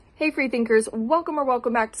Hey Freethinkers,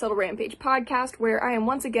 welcome back to Subtle Rampage podcast, where I am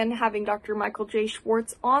once again having Dr. Michael J.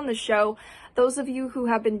 Schwartz on the show. Those of you who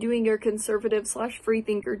have been doing your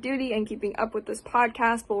conservative/freethinker duty and keeping up with this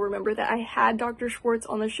podcast will remember that I had Dr. Schwartz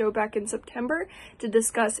on the show back in September to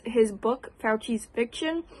discuss his book, Fauci's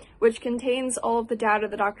Fiction, which contains all of the data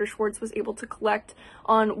that Dr. Schwartz was able to collect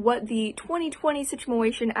on what the 2020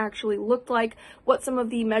 situation actually looked like, what some of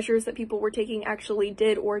the measures that people were taking actually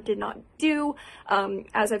did or did not do.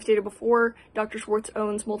 As I've stated before, Dr. Schwartz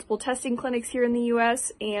owns multiple testing clinics here in the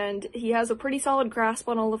US, and he has a pretty solid grasp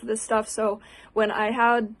on all of this stuff. So when I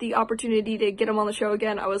had the opportunity to get him on the show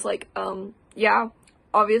again, I was like, yeah,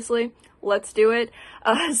 obviously, let's do it.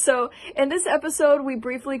 So in this episode, we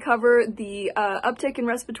briefly cover the uptick in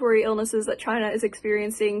respiratory illnesses that China is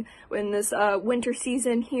experiencing in this winter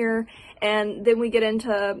season here. And then we get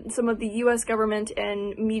into some of the US government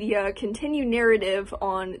and media continued narrative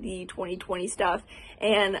on the 2020 stuff.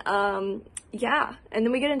 And and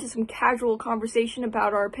then we get into some casual conversation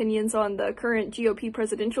about our opinions on the current GOP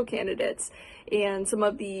presidential candidates and some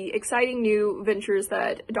of the exciting new ventures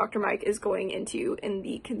that Dr. Mike is going into in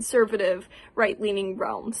the conservative right-leaning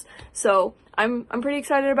realms. So I'm pretty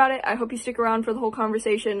excited about it. I hope you stick around for the whole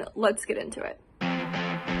conversation. Let's get into it.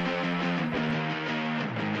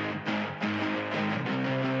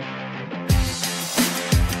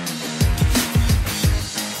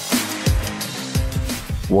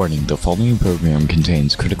 Warning, the following program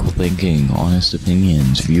contains critical thinking, honest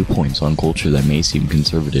opinions, viewpoints on culture that may seem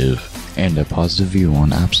conservative, and a positive view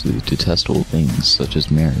on absolute detestable things such as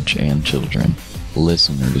marriage and children.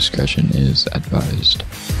 Listener discretion is advised.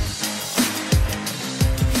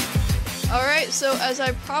 Alright, so as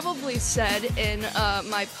I probably said in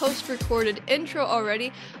my post-recorded intro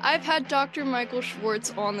already, I've had Dr. Michael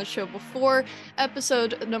Schwartz on the show before,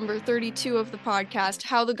 episode number 32 of the podcast,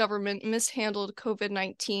 How the Government Mishandled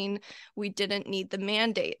COVID-19. We Didn't Need the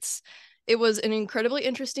Mandates. It was an incredibly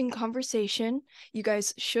interesting conversation. You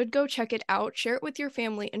guys should go check it out. Share it with your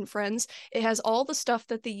family and friends. It has all the stuff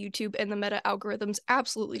that the YouTube and the meta algorithms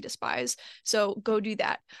absolutely despise. So go do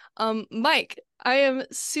that. Mike, I am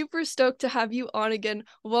super stoked to have you on again.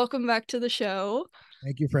 Welcome back to the show.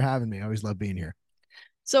 Thank you for having me. I always love being here.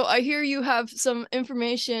 So I hear you have some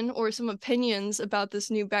information or some opinions about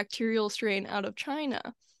this new bacterial strain out of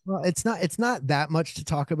China. Well, it's not that much to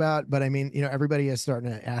talk about, but I mean, everybody is starting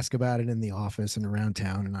to ask about it in the office and around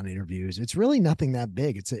town and on interviews. It's really nothing that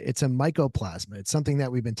big. It's a mycoplasma. It's something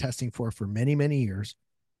that we've been testing for many, many years.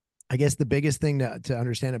 I guess the biggest thing to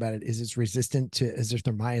understand about it is it's resistant to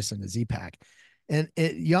azithromycin, a Z-Pak. And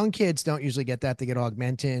young kids don't usually get that. They get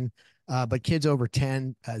augmentin. But kids over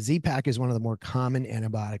 10, Z-Pak is one of the more common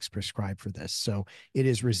antibiotics prescribed for this. So it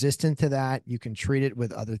is resistant to that. You can treat it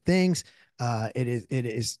with other things. It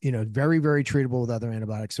is very, very treatable with other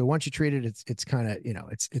antibiotics. So once you treat it, it's kind of,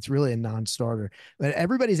 it's really a non-starter. But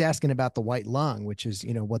everybody's asking about the white lung, which is,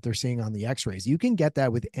 what they're seeing on the x-rays. You can get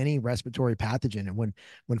that with any respiratory pathogen. And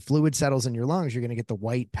when fluid settles in your lungs, you're going to get the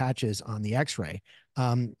white patches on the x-ray.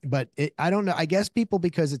 But I don't know. I guess people,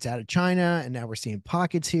 because it's out of China and now we're seeing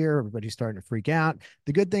pockets here, everybody's starting to freak out.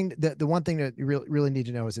 The good thing, the one thing that you really need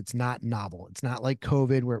to know is it's not novel. It's not like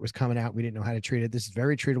COVID where it was coming out. We didn't know how to treat it. This is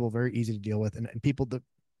very treatable, very easy to deal with. And people that,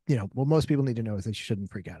 most people need to know is they shouldn't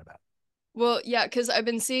freak out about it. Well, yeah, because I've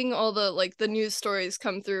been seeing all the news stories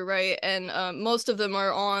come through, right? And most of them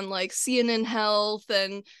are on like CNN Health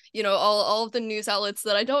and, all of the news outlets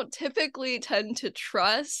that I don't typically tend to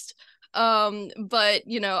trust. But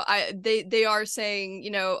they are saying,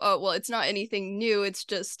 well, it's not anything new. It's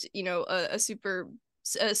just,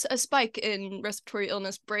 a spike in respiratory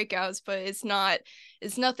illness breakouts, but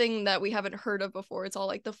it's nothing that we haven't heard of before. It's all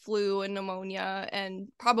like the flu and pneumonia and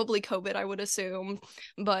probably COVID, I would assume.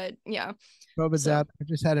 But yeah. COVID's out. I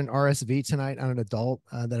just had an RSV tonight on an adult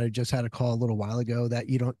that I just had a call a little while ago that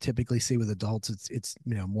you don't typically see with adults. It's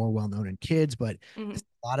more well known in kids, but a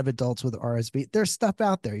lot of adults with RSV. There's stuff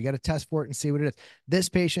out there. You got to test for it and see what it is. This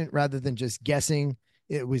patient, rather than just guessing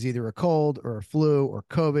it was either a cold or a flu or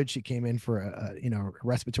COVID, she came in for a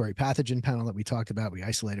respiratory pathogen panel that we talked about. We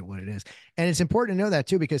isolated what it is, and it's important to know that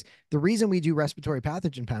too, because the reason we do respiratory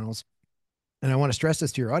pathogen panels, and I want to stress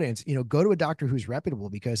this to your audience, go to a doctor who's reputable,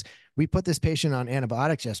 because we put this patient on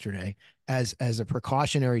antibiotics yesterday as a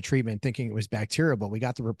precautionary treatment, thinking it was bacterial, but we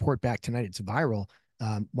got the report back tonight. It's viral.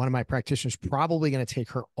 One of my practitioners probably going to take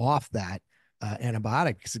her off that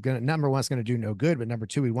antibiotic, because number one, it's going to do no good, but number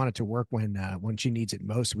two, we want it to work when she needs it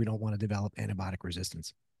most. We don't want to develop antibiotic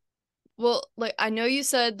resistance. Well, like, I know you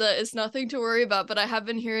said that it's nothing to worry about, but I have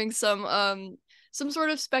been hearing some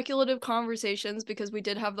sort of speculative conversations, because we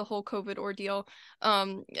did have the whole COVID ordeal,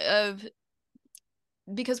 of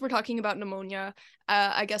because we're talking about pneumonia,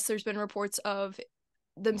 I guess there's been reports of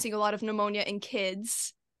them seeing a lot of pneumonia in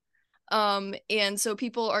kids. And so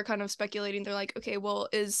people are kind of speculating. They're like, okay, well,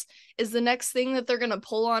 is the next thing that they're gonna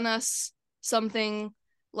pull on us something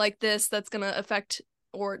like this that's gonna affect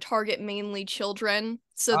or target mainly children,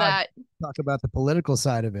 so that Talk about the political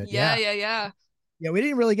side of it. yeah, yeah, yeah. Yeah, we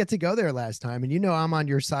didn't really get to go there last time, and I'm on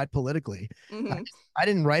your side politically. Mm-hmm. I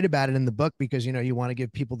didn't write about it in the book because you want to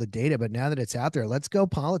give people the data, but now that it's out there, let's go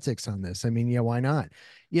politics on this. I mean, yeah, why not?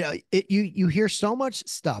 You hear so much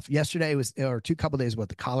stuff. Yesterday was or two couple days, what,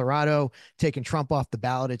 the Colorado taking Trump off the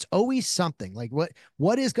ballot. It's always something like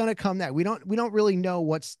what is going to come next. We don't really know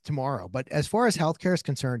what's tomorrow. But as far as healthcare is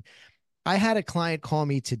concerned, I had a client call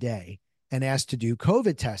me today and asked to do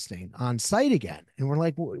COVID testing on site again. And we're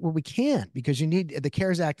like, well, we can't, because the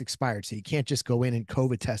CARES Act expired. So you can't just go in and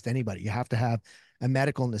COVID test anybody. You have to have a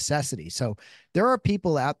medical necessity. So there are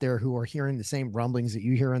people out there who are hearing the same rumblings that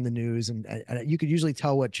you hear on the news. And you could usually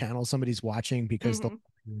tell what channel somebody's watching because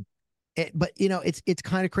Mm-hmm. but it's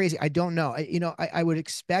kind of crazy. I don't know. I would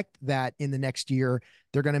expect that in the next year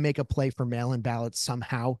they're going to make a play for mail-in ballots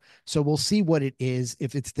somehow. So we'll see what it is,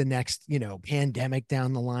 if it's the next pandemic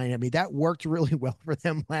down the line. I mean, that worked really well for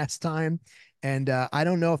them last time, and I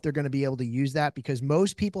don't know if they're going to be able to use that, because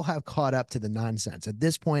most people have caught up to the nonsense at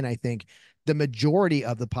this point. I think the majority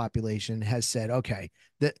of the population has said, okay,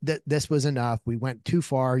 that this was enough. We went too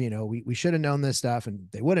far. We should have known this stuff, and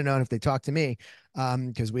they would have known if they talked to me,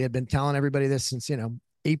 because we had been telling everybody this since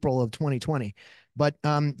April of 2020. But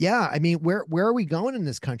yeah, I mean, where are we going in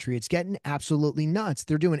this country? It's getting absolutely nuts.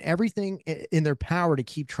 They're doing everything in their power to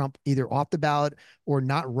keep Trump either off the ballot or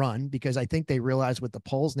not run, because I think they realize with the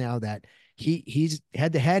polls now that he's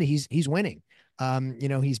head to head, he's winning.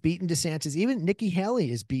 He's beaten DeSantis. Even Nikki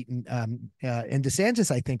Haley is beaten, and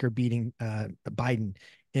DeSantis, I think, are beating Biden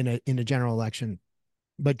in a general election.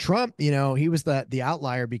 But Trump, he was the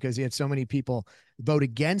outlier because he had so many people vote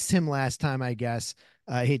against him last time, I guess.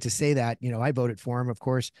 I hate to say that. I voted for him, of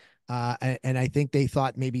course. And I think they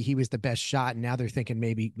thought maybe he was the best shot. And now they're thinking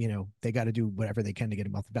maybe, they got to do whatever they can to get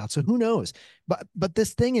him off the ballot. So who knows? But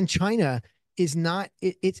this thing in China is not,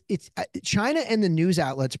 it's China, and the news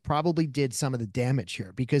outlets probably did some of the damage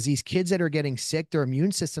here, because these kids that are getting sick, their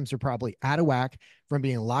immune systems are probably out of whack from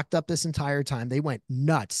being locked up this entire time. They went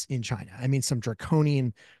nuts in China. I mean, some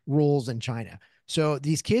draconian rules in China. So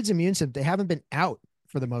these kids' immune systems, they haven't been out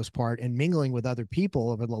for the most part and mingling with other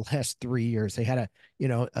people over the last 3 years. They had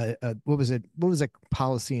what was it? What was that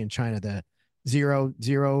policy in China? The zero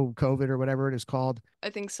COVID or whatever it is called. I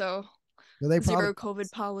think so. So they Zero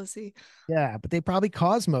COVID policy. Yeah, but they probably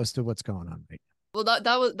caused most of what's going on right now. Well,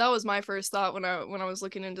 that was my first thought when I was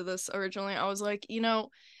looking into this originally. I was like, they're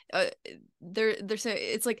saying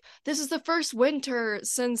it's like this is the first winter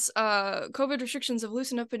since COVID restrictions have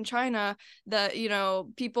loosened up in China that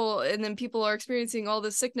people are experiencing all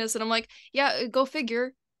this sickness, and I'm like, yeah, go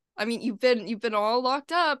figure. I mean, you've been all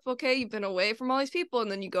locked up, okay? You've been away from all these people,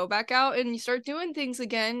 and then you go back out and you start doing things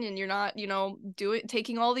again, and you're not,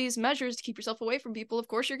 taking all these measures to keep yourself away from people. Of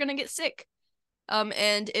course, you're gonna get sick.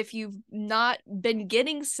 And if you've not been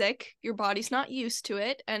getting sick, your body's not used to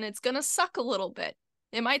it, and it's gonna suck a little bit.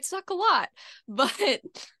 It might suck a lot, but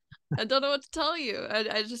I don't know what to tell you.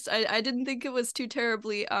 I didn't think it was too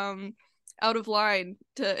terribly out of line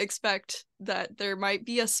to expect that there might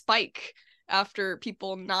be a spike after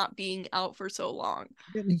people not being out for so long.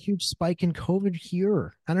 Getting a huge spike in COVID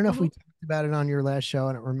here. I don't know if we talked about it on your last show.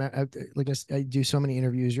 I don't remember. Like I do so many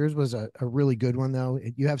interviews. Yours was a really good one, though.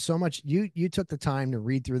 You have so much. You took the time to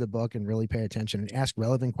read through the book and really pay attention and ask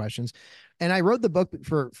relevant questions. And I wrote the book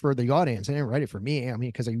for the audience. I didn't write it for me. I mean,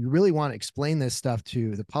 because I really want to explain this stuff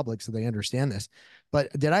to the public so they understand this.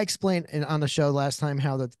 But did I explain on the show last time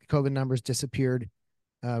how the COVID numbers disappeared?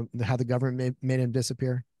 How the government made them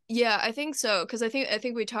disappear? Yeah, I think so, because I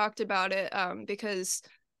think we talked about it because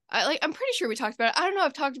I'm pretty sure we talked about it. I don't know,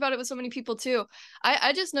 I've talked about it with so many people too.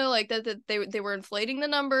 I just know like that they were inflating the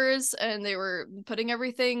numbers, and they were putting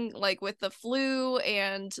everything like with the flu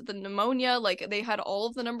and the pneumonia, like they had all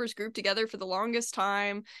of the numbers grouped together for the longest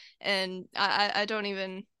time, and I don't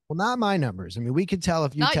even. Well, not my numbers. I mean, we could tell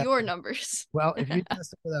if you not your numbers. Well, if you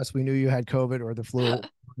tested with us, we knew you had COVID or the flu,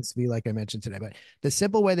 like I mentioned today. But the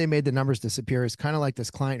simple way they made the numbers disappear is kind of like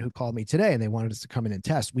this client who called me today and they wanted us to come in and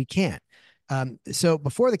test. We can't. So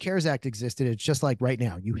before the CARES Act existed, it's just like right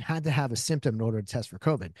now, you had to have a symptom in order to test for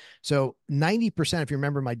COVID. So 90%, if you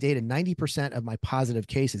remember my data, 90% of my positive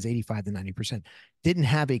cases, 85 to 90%, didn't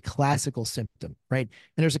have a classical symptom, right?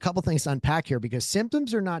 And there's a couple things to unpack here, because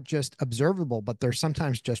symptoms are not just observable, but they're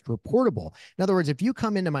sometimes just reportable. In other words, if you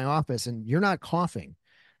come into my office and you're not coughing,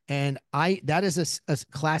 And that is a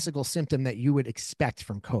classical symptom that you would expect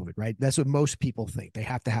from COVID, right? That's what most people think. They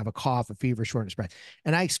have to have a cough, a fever, shortness of breath.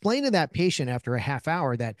 And I explained to that patient after a half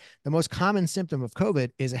hour that the most common symptom of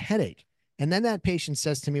COVID is a headache. And then that patient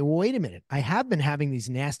says to me, well, wait a minute, I have been having these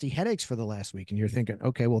nasty headaches for the last week. And you're thinking,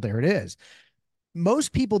 okay, well, there it is.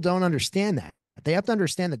 Most people don't understand that. They have to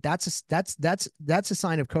understand that that's a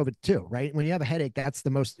sign of COVID too, right? When you have a headache, that's the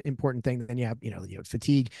most important thing. Then you have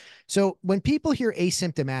fatigue. So when people hear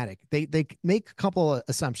asymptomatic, they make a couple of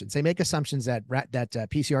assumptions. They make assumptions that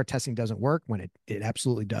PCR testing doesn't work when it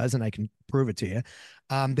absolutely does, and I can prove it to you.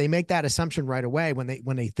 They make that assumption right away when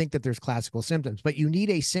they think that there's classical symptoms, but you need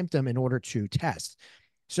a symptom in order to test.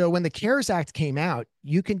 So when the CARES Act came out,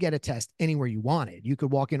 you can get a test anywhere you wanted. You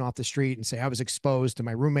could walk in off the street and say, I was exposed to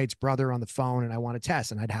my roommate's brother on the phone and I want a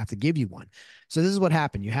test, and I'd have to give you one. So this is what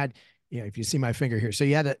happened. You had, if you see my finger here, so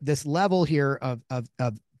you had this level here of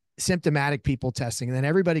symptomatic people testing, and then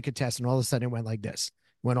everybody could test, and all of a sudden it went like this,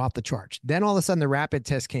 went off the charts. Then all of a sudden the rapid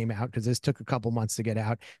test came out because this took a couple months to get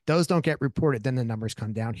out. Those don't get reported. Then the numbers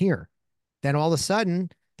come down here. Then all of a sudden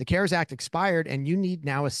the CARES Act expired, and you need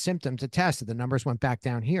now a symptom to test. The numbers went back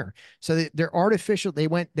down here. So they're artificial. They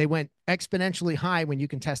went exponentially high when you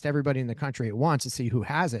can test everybody in the country at once to see who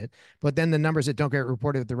has it. But then the numbers that don't get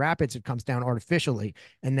reported with the rapids, it comes down artificially.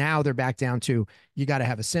 And now they're back down to, you got to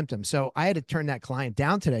have a symptom. So I had to turn that client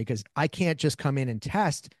down today because I can't just come in and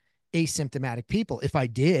test asymptomatic people. If I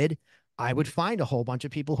did, I would find a whole bunch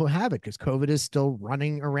of people who have it because COVID is still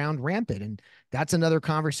running around rampant. And that's another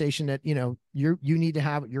conversation that, you need to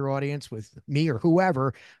have your audience with me or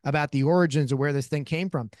whoever about the origins of where this thing came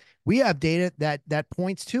from. We have data that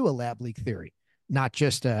points to a lab leak theory, not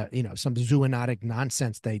just, some zoonotic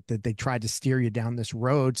nonsense that they tried to steer you down this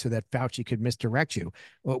road so that Fauci could misdirect you.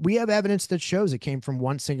 Well, we have evidence that shows it came from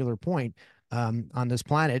one singular point on this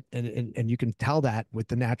planet. And you can tell that with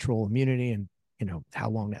the natural immunity and how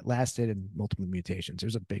long that lasted and multiple mutations.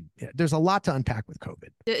 There's a lot to unpack with COVID.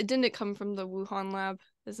 Didn't it come from the Wuhan lab?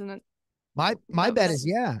 Isn't it? My bet is,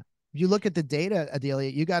 yeah. You look at the data, Adelia,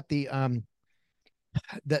 you got the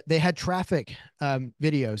they had traffic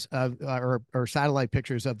videos of or satellite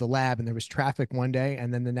pictures of the lab, and there was traffic one day,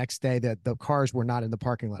 and then the next day that the cars were not in the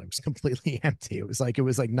parking lot. It was completely empty. It was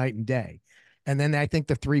like night and day. And then I think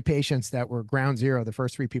the 3 patients that were ground zero, the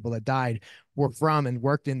first 3 people that died, were from and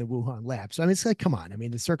worked in the Wuhan lab. So I mean, it's like, come on. I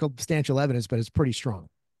mean, it's circumstantial evidence, but it's pretty strong.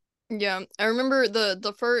 Yeah, I remember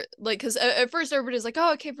the first, like, because at first everybody's like,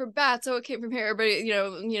 oh, it came from bats, oh, it came from here, everybody,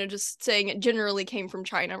 just saying it generally came from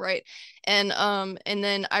China, right? And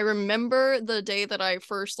then I remember the day that I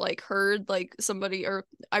first heard somebody, or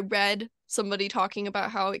I read somebody talking about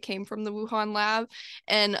how it came from the Wuhan lab,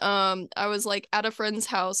 and I was at a friend's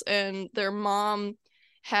house, and their mom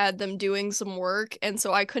had them doing some work, and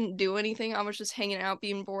so I couldn't do anything. I was just hanging out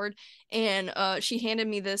being bored, and she handed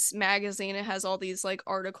me this magazine. It has all these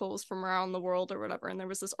articles from around the world or whatever, and there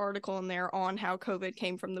was this article in there on how COVID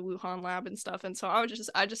came from the Wuhan lab and stuff. And so I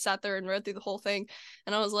just sat there and read through the whole thing,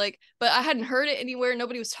 and I was like, but I hadn't heard it anywhere.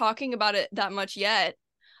 Nobody was talking about it that much yet,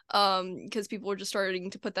 because people were just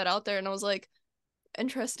starting to put that out there, and I was like,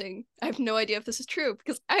 interesting. I have no idea if this is true,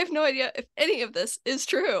 because I have no idea if any of this is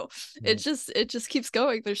true. It just keeps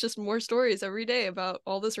going. There's just more stories every day about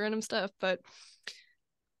all this random stuff. But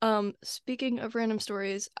speaking of random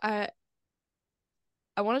stories, I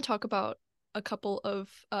want to talk about a couple of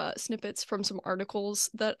snippets from some articles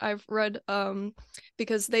that I've read,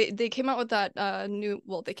 because they came out with that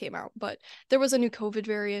they came out, but there was a new COVID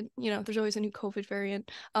variant. There's always a new COVID variant.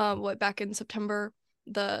 Back in September,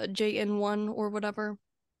 the JN1 or whatever.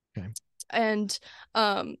 Okay. And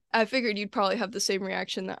I figured you'd probably have the same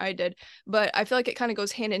reaction that I did, but I feel like it kind of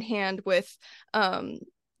goes hand in hand with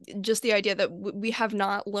just the idea that we have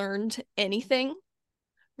not learned anything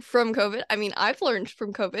from COVID. I mean, I've learned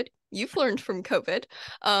from COVID. You've learned from COVID.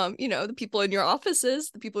 The people in your offices,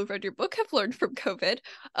 the people who've read your book have learned from COVID.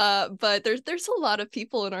 But there's a lot of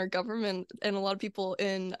people in our government and a lot of people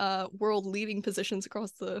in world leading positions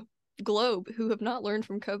across the globe who have not learned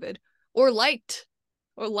from COVID, or liked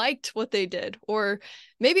what they did, or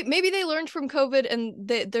maybe they learned from COVID and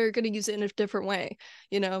they're going to use it in a different way.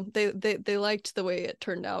 They liked the way it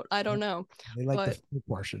turned out. I don't know. They like the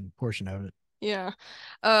portion of it. Yeah.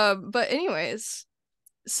 But anyways,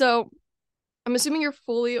 so I'm assuming you're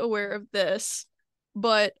fully aware of this,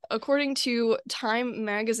 but according to Time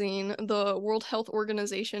magazine, the World Health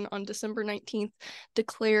Organization on December 19th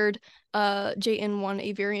declared JN1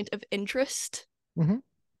 a variant of interest. Mm-hmm.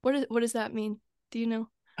 What does that mean? Do you know?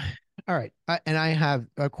 All right. And I have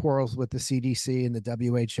quarrels with the CDC and the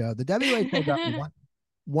WHO. The WHO got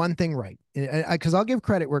one thing right, because I'll give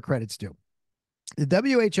credit where credit's due.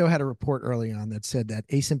 The WHO had a report early on that said that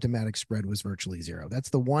asymptomatic spread was virtually zero. That's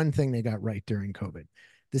the one thing they got right during COVID.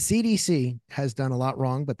 The CDC has done a lot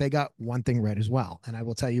wrong, but they got one thing right as well. And I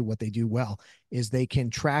will tell you what they do well is they can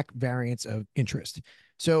track variants of interest.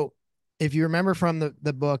 So if you remember from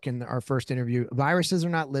the book and our first interview, viruses are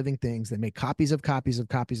not living things. They make copies of copies of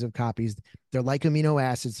copies of copies. They're like amino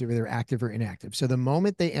acids. They're either active or inactive. So the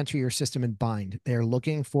moment they enter your system and bind, they're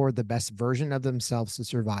looking for the best version of themselves to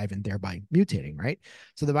survive and thereby mutating, right?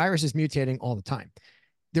 So the virus is mutating all the time.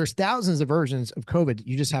 There's thousands of versions of COVID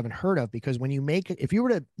you just haven't heard of, because when you make, if you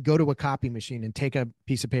were to go to a copy machine and take a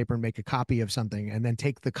piece of paper and make a copy of something, and then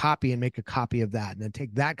take the copy and make a copy of that, and then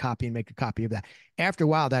take that copy and make a copy of that, after a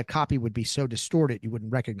while, that copy would be so distorted, you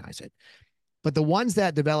wouldn't recognize it. But the ones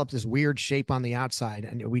that develop this weird shape on the outside,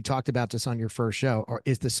 and we talked about this on your first show,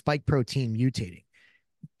 is the spike protein mutating.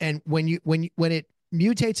 And when it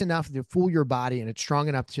mutates enough to fool your body and it's strong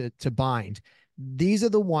enough to bind, these are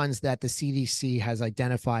the ones that the CDC has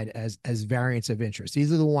identified as variants of interest.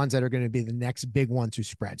 These are the ones that are going to be the next big one to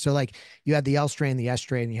spread. So like you had the L strain, the S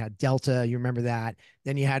strain, you had Delta, you remember that.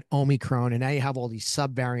 Then you had Omicron, and now you have all these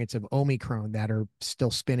subvariants of Omicron that are still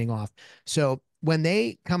spinning off. So when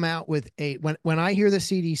they come out with when I hear the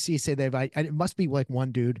CDC say it must be like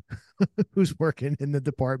one dude who's working in the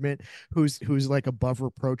department who's like above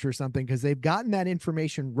reproach or something, because they've gotten that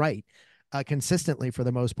information right consistently for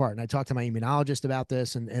the most part. And I talked to my immunologist about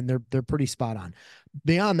this, and they're pretty spot on.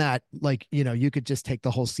 Beyond that, like, you could just take the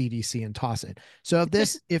whole CDC and toss it. So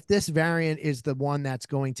if this variant is the one that's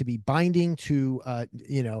going to be binding to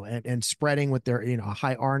and spreading with their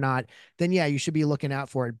high R naught, then yeah, you should be looking out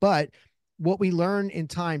for it. But what we learn in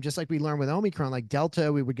time, just like we learned with Omicron, like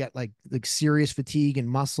Delta, we would get like serious fatigue and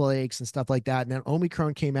muscle aches and stuff like that. And then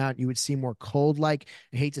Omicron came out, you would see more cold like.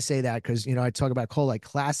 I hate to say that because I talk about cold like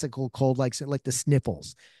classical cold like the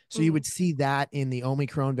sniffles. So you would see that in the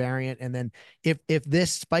Omicron variant. And then if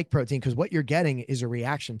this spike protein, because what you're getting is a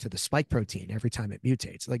reaction to the spike protein every time it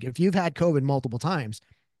mutates. Like if you've had COVID multiple times,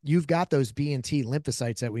 you've got those B and T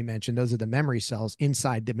lymphocytes that we mentioned. Those are the memory cells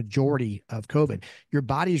inside the majority of COVID. Your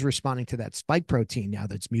body's responding to that spike protein now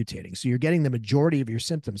that's mutating. So you're getting the majority of your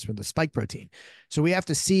symptoms from the spike protein. So we have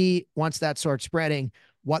to see, once that starts spreading,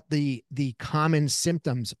 what the common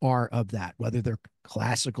symptoms are of that, whether they're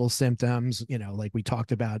classical symptoms, like we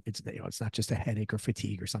talked about. It's not just a headache or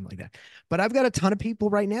fatigue or something like that. But I've got a ton of people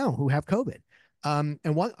right now who have COVID. And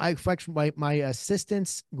my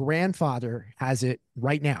assistant's grandfather has it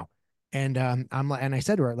right now. And and I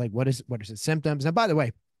said to her, like, what is his symptoms? And by the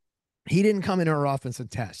way, he didn't come into our office and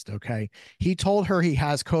test. Okay. He told her he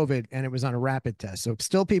has COVID and it was on a rapid test. So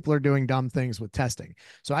still people are doing dumb things with testing.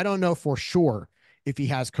 So I don't know for sure if he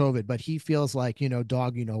has COVID, but he feels like,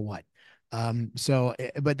 dog, what.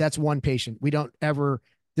 But that's one patient. We don't ever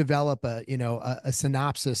develop a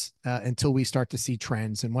synopsis until we start to see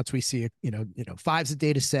trends. And once we see five's a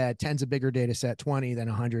data set, 10's a bigger data set, 20, then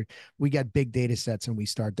 100, we get big data sets, and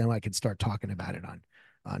then I can start talking about it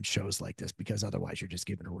on shows like this, because otherwise you're just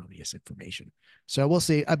giving erroneous information. So we'll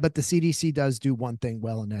see. But the CDC does do one thing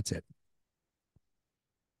well, and that's it.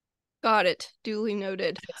 Got it. Duly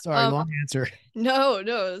noted. Sorry, long answer. No,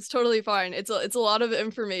 it's totally fine. It's a lot of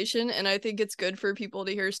information, and I think it's good for people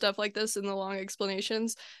to hear stuff like this in the long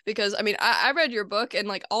explanations, because I read your book, and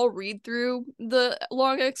like I'll read through the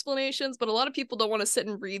long explanations, but a lot of people don't want to sit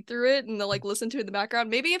and read through it, and they'll like listen to it in the background.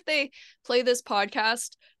 Maybe if they play this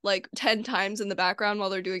podcast like 10 times in the background while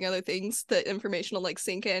they're doing other things, the information will like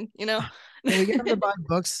sink in. Can we get them to buy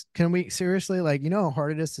books? Can we seriously, like, how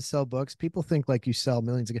hard it is to sell books? People think like you sell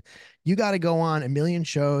millions of, you got to go on a million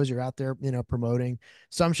shows. You're out there, promoting.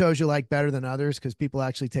 Some shows you like better than others because people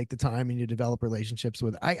actually take the time and you develop relationships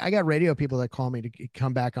with. I got radio people that call me to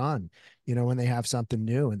come back on, when they have something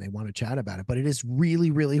new and they want to chat about it. But it is really,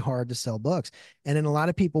 really hard to sell books. And then a lot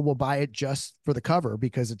of people will buy it just for the cover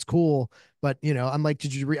because it's cool. But, I'm like,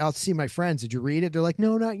 did you read? I'll see my friends. Did you read it? They're like,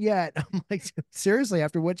 no, not yet. I'm like, seriously,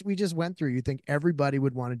 after what we just went through, you think everybody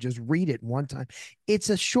would want to just read it one time? It's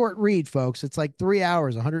a short read, folks. It's like 3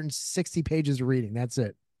 hours, 160 pages of reading. That's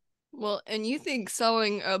it. Well, and you think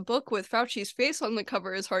selling a book with Fauci's face on the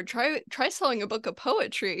cover is hard. Try selling a book of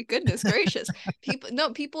poetry. Goodness gracious.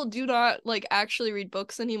 People do not like actually read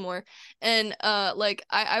books anymore. And like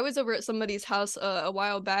I was over at somebody's house a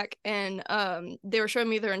while back, and they were showing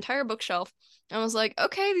me their entire bookshelf. And I was like,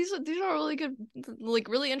 okay, these are really good, like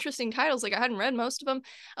really interesting titles. Like I hadn't read most of them.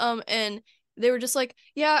 And they were just like,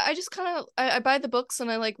 yeah, I just kind of I buy the books and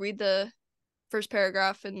I like read the first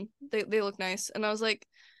paragraph and they look nice. And I was like,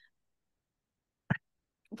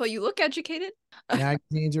 But you look educated.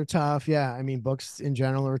 Magazines are tough. Yeah. I mean, books in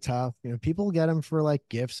general are tough. People get them for like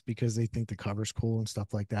gifts because they think the cover's cool and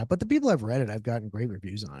stuff like that. But the people I've read it, I've gotten great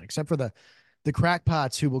reviews on, except for the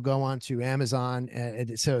crackpots who will go on to Amazon.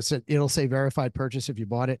 And so it'll say verified purchase if you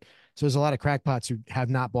bought it. So there's a lot of crackpots who have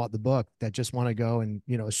not bought the book that just want to go and,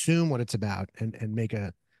 assume what it's about and make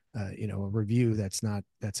a review that's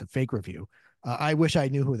a fake review. I wish I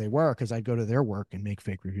knew who they were because I'd go to their work and make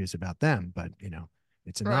fake reviews about them. But,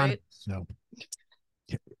 it's anonymous. Right. So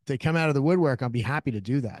if they come out of the woodwork, I'll be happy to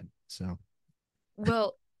do that. So,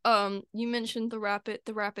 Well, you mentioned the rapid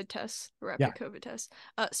tests, the rapid yeah. COVID tests.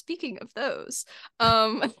 Speaking of those,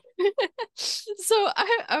 so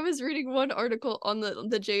I was reading one article on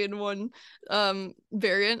the JN1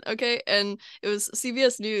 variant, okay, and it was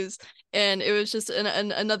CBS News, and it was just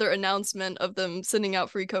another announcement of them sending out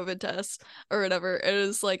free COVID tests or whatever. It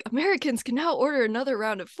was like Americans can now order another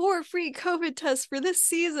round of 4 free COVID tests for this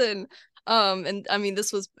season. And I mean,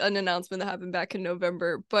 this was an announcement that happened back in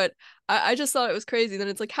November, but I just thought it was crazy that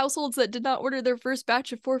it's like households that did not order their first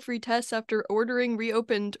batch of 4 free tests after ordering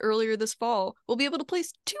reopened earlier this fall will be able to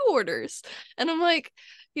place 2 orders. And I'm like,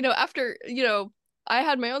 after, I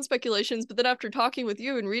had my own speculations, but then after talking with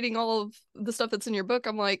you and reading all of the stuff that's in your book,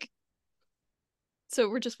 I'm like, so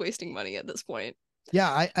we're just wasting money at this point.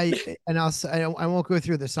 Yeah, I won't go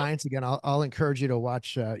through the science again. I'll encourage you to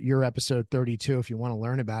watch your episode 32 if you want to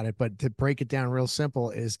learn about it. But to break it down real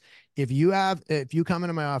simple is if you come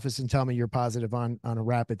into my office and tell me you're positive on a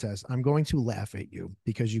rapid test, I'm going to laugh at you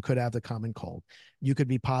because you could have the common cold. You could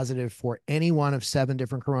be positive for any one of 7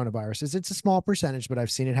 different coronaviruses. It's a small percentage, but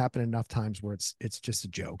I've seen it happen enough times where it's just a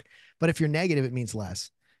joke. But if you're negative, it means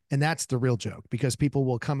less. And that's the real joke because people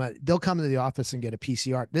they'll come to the office and get a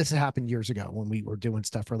PCR. This happened years ago when we were doing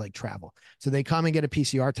stuff for like travel. So they come and get a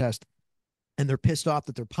PCR test and they're pissed off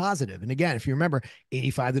that they're positive. And again, if you remember,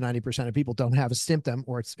 85 to 90% of people don't have a symptom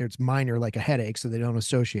or it's minor, like a headache, so they don't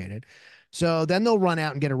associate it. So then they'll run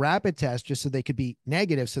out and get a rapid test just so they could be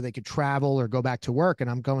negative so they could travel or go back to work. And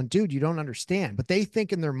I'm going, dude, you don't understand. But they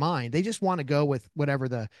think in their mind, they just want to go with whatever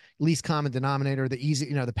the least common denominator, the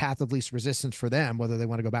easy, the path of least resistance for them, whether they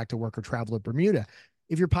want to go back to work or travel to Bermuda.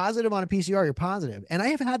 If you're positive on a PCR, you're positive. And I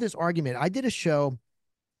have had this argument. I did a show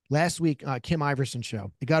last week, Kim Iverson show.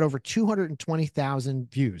 It got over 220,000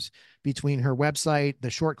 views between her website, the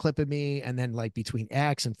short clip of me, and then like between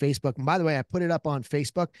X and Facebook. And by the way, I put it up on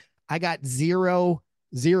Facebook. I got zero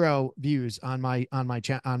views on my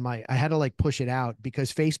I had to like push it out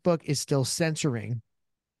because Facebook is still censoring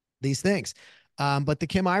these things. But the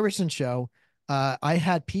Kim Iverson show, I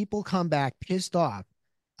had people come back pissed off.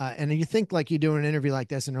 And you think like you do an interview like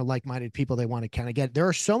this and they're like-minded people, they want to kind of get, there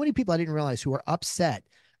are so many people I didn't realize who are upset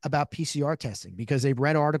about PCR testing because they've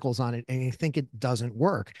read articles on it and they think it doesn't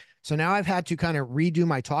work. So now I've had to kind of redo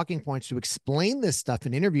my talking points to explain this stuff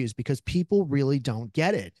in interviews because people really don't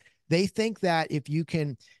get it. They think that if you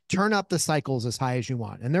can turn up the cycles as high as you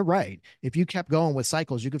want, and they're right. If you kept going with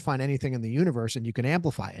cycles, you could find anything in the universe and you can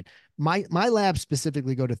amplify it. My lab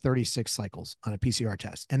specifically go to 36 cycles on a PCR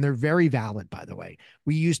test, and they're very valid, by the way.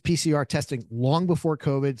 We used PCR testing long before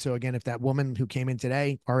COVID. So again, if that woman who came in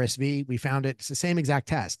today, RSV, we found it. It's the same exact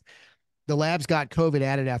test. The labs got COVID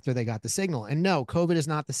added after they got the signal. And no, COVID is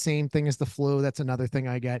not the same thing as the flu. That's another thing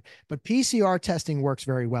I get. But PCR testing works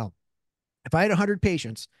very well. If I had 100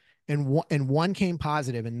 patients and one came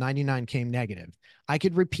positive and 99 came negative, I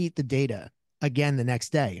could repeat the data again the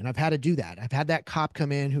next day. And I've had to do that. I've had that cop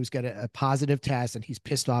come in who's got a positive test and he's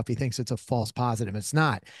pissed off. He thinks it's a false positive. It's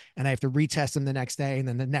not. And I have to retest him the next day and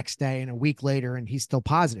then the next day and a week later, and he's still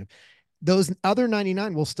positive. Those other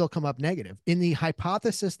 99 will still come up negative. In the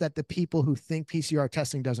hypothesis that the people who think PCR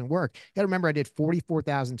testing doesn't work, you got to remember I did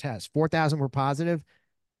 44,000 tests. 4,000 were positive.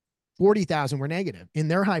 40,000 were negative. In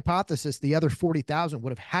their hypothesis, the other 40,000 would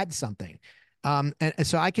have had something. And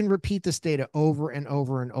so I can repeat this data over and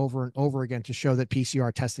over and over and over again to show that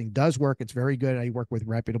PCR testing does work. It's very good. I work with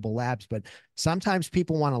reputable labs, but sometimes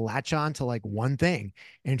people want to latch on to like one thing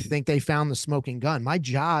and think they found the smoking gun. My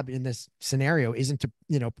job in this scenario isn't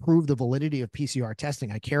to, prove the validity of PCR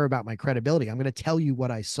testing. I care about my credibility. I'm going to tell you what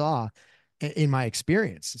I saw in my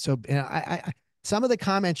experience. So some of the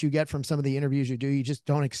comments you get from some of the interviews you do, you just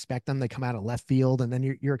don't expect them. They come out of left field, and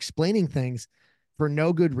then you're explaining things for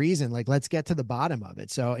no good reason. Like, let's get to the bottom of it.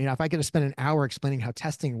 So, if I could have spent an hour explaining how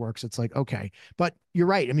testing works, it's like, okay, but you're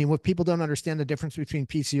right. I mean, what people don't understand the difference between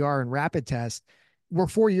PCR and rapid tests, we're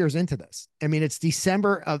 4 years into this. I mean, it's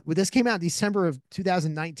this came out December of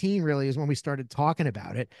 2019 really is when we started talking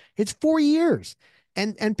about it. It's 4 years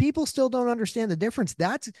and people still don't understand the difference.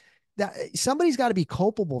 that somebody's got to be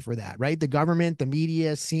culpable for that, right? The government, the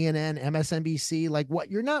media, CNN, MSNBC, like what,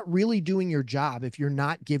 you're not really doing your job if you're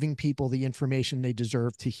not giving people the information they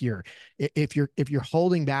deserve to hear. If you're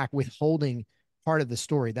holding back, withholding part of the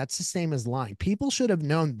story, that's the same as lying. People should have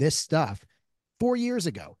known this stuff 4 years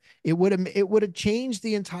ago. It would have changed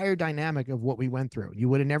the entire dynamic of what we went through. You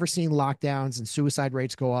would have never seen lockdowns and suicide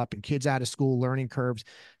rates go up and kids out of school, learning curves.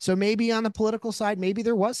 So maybe on the political side, maybe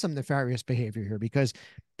there was some nefarious behavior here, because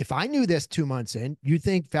if I knew this 2 months in, you'd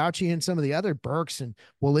think Fauci and some of the other Burks and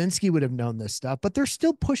Walensky would have known this stuff, but they're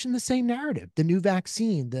still pushing the same narrative. The new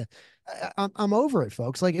vaccine, I'm over it,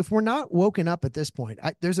 folks. Like, if we're not woken up at this point,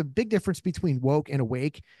 there's a big difference between woke and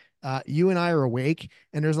awake. You and I are awake,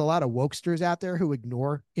 and there's a lot of wokesters out there who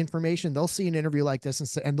ignore information. They'll see an interview like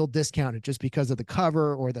this and they'll discount it just because of the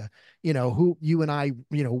cover or who you and I,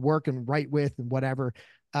 work and write with and whatever.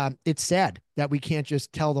 It's sad that we can't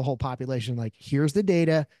just tell the whole population, like, here's the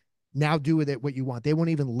data, now do with it what you want. They won't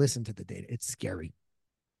even listen to the data. It's scary.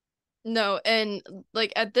 No, and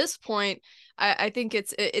like at this point, I think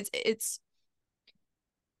it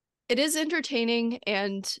is entertaining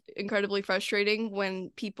and incredibly frustrating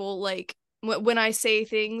when people like when I say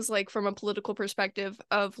things like from a political perspective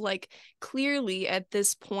of like, clearly at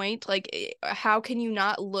this point, like, how can you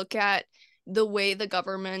not look at the way the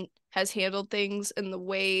government has handled things and the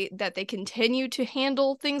way that they continue to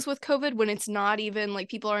handle things with COVID, when it's not even like,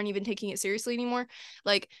 people aren't even taking it seriously anymore.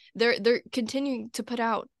 Like, they're continuing to put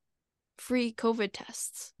out free COVID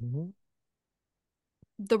tests. Mm-hmm.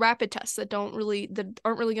 The rapid tests that aren't really going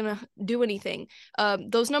to do anything.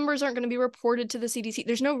 Those numbers aren't going to be reported to the CDC.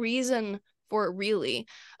 There's no reason for it, really.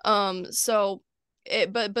 But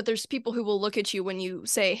there's people who will look at you when you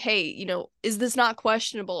say, hey, is this not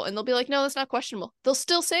questionable? And they'll be like, no, that's not questionable. They'll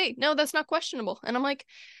still say, no, that's not questionable. And I'm like,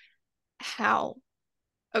 how?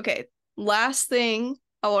 Okay, last thing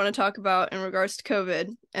I want to talk about in regards to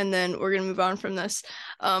COVID, and then we're going to move on from this.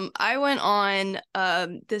 I went on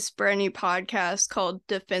this brand new podcast called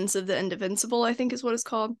Defense of the Indefensible, I think is what it's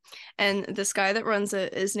called. And this guy that runs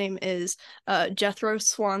it, his name is Jethro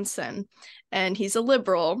Swanson, and he's a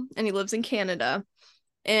liberal, and he lives in Canada.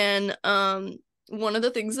 And one of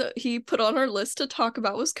the things that he put on our list to talk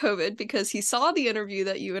about was COVID, because he saw the interview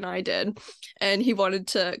that you and I did, and he wanted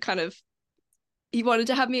to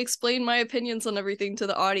have me explain my opinions on everything to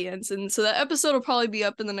the audience. And so that episode will probably be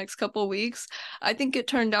up in the next couple of weeks. I think it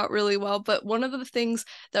turned out really well. But one of the things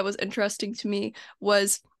that was interesting to me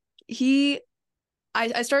was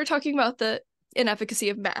I started talking about the inefficacy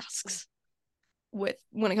of masks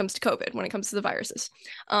when it comes to COVID, when it comes to the viruses.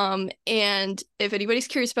 And if anybody's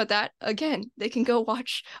curious about that, again, they can go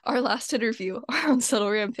watch our last interview on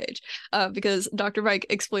Subtle Rampage, because Dr. Mike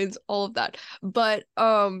explains all of that. But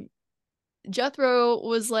Jethro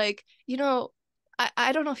was like,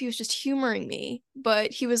 I don't know if he was just humoring me,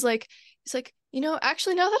 but he's like,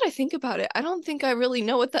 actually, now that I think about it, I don't think I really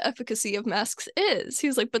know what the efficacy of masks is. He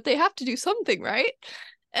was like, but they have to do something, right?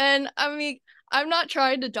 And I mean, I'm not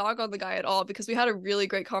trying to dog on the guy at all, because we had a really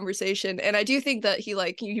great conversation. And I do think that he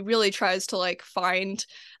really tries to like find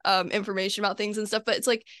information about things and stuff, but it's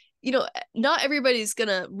like, not everybody's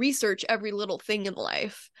gonna research every little thing in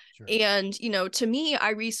life. Sure. And, to me,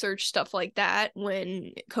 I researched stuff like that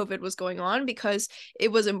when COVID was going on, because it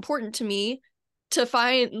was important to me to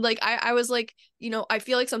find, like, I was like, I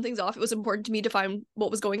feel like something's off. It was important to me to find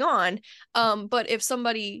what was going on. But if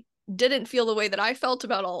somebody didn't feel the way that I felt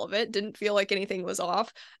about all of it, didn't feel like anything was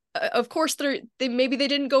off, of course maybe they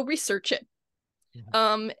didn't go research it.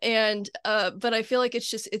 Yeah. But I feel like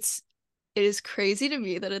it is crazy to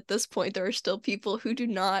me that at this point there are still people who do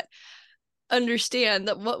not understand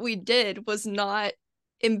that what we did was not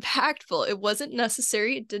impactful. It wasn't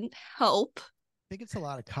necessary. It didn't help. I think it's a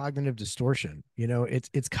lot of cognitive distortion.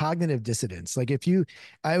 It's cognitive dissonance. Like,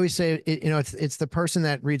 I always say, it's the person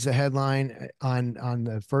that reads the headline on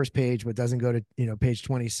the first page, but doesn't go to, page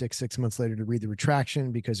 26, 6 months later to read the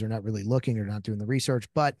retraction, because they're not really looking or not doing the research.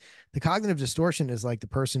 But the cognitive distortion is like the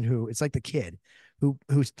person it's like the kid who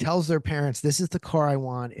tells their parents, this is the car I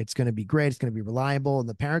want. It's going to be great. It's going to be reliable. And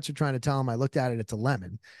the parents are trying to tell them, I looked at it, it's a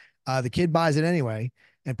lemon. The kid buys it anyway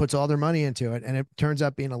and puts all their money into it, and it turns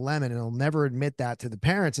out being a lemon, and they'll never admit that to the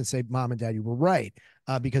parents and say, Mom and Dad, you were right,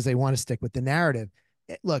 because they want to stick with the narrative.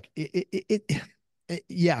 Look,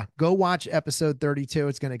 yeah, go watch episode 32.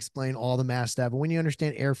 It's going to explain all the math stuff. And when you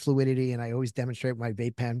understand air fluidity, and I always demonstrate with my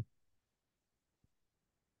vape pen,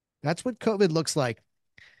 that's what COVID looks like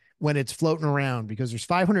when it's floating around, because there's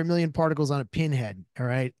 500 million particles on a pinhead. All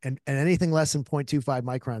right. And anything less than 0.25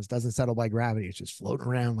 microns doesn't settle by gravity. It's just floating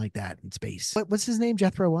around like that in space. What's his name?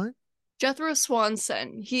 Jethro what? Jethro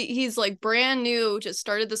Swanson. He's like brand new, just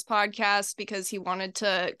started this podcast because he wanted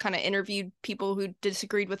to kind of interview people who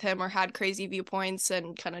disagreed with him or had crazy viewpoints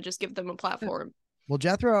and kind of just give them a platform. Well,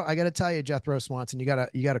 Jethro, I got to tell you, Jethro Swanson, you got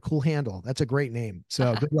a cool handle. That's a great name.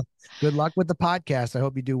 So good luck with the podcast. I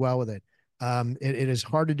hope you do well with it. It is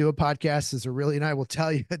hard to do a podcast, as Aurelia and I will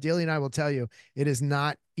tell you, Delia and I will tell you, it is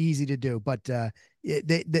not easy to do, but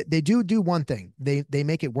they do one thing. They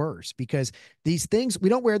make it worse, because these things, we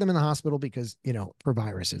don't wear them in the hospital because, for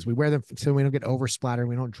viruses. We wear them so we don't get oversplattered.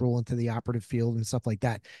 We don't drool into the operative field and stuff like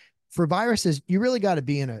that. For viruses, you really got to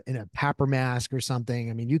be in a PAPR mask or something.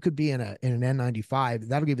 I mean, you could be in an N95.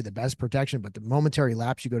 That'll give you the best protection. But the momentary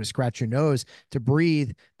lapse, you go to scratch your nose to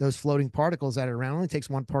breathe those floating particles that are around. It only takes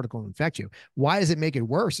one particle to infect you. Why does it make it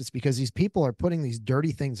worse? It's because these people are putting these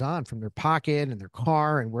dirty things on from their pocket and their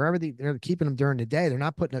car and wherever they're keeping them during the day. They're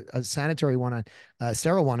not putting a sanitary one on, a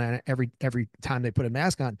sterile one on every time they put a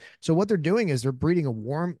mask on. So what they're doing is they're breeding a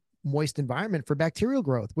warm, moist environment for bacterial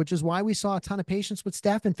growth, which is why we saw a ton of patients with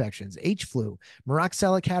staph infections, H flu,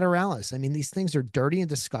 Moraxella catarrhalis. I mean, these things are dirty and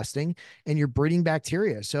disgusting, and you're breeding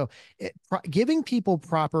bacteria. So giving people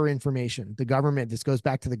proper information, the government, this goes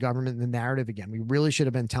back to the government and the narrative again. We really should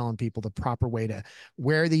have been telling people the proper way to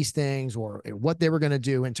wear these things or what they were going to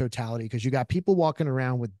do in totality, because you got people walking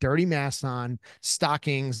around with dirty masks on,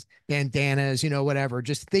 stockings, bandanas, whatever,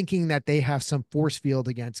 just thinking that they have some force field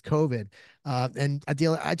against COVID. And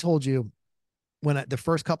Adela, I told you when the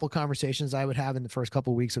first couple conversations I would have in the first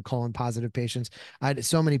couple of weeks of calling positive patients,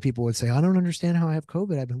 so many people would say, I don't understand how I have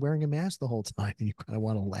COVID. I've been wearing a mask the whole time. And you kind of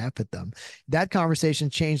want to laugh at them. That conversation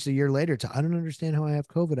changed a year later to, I don't understand how I have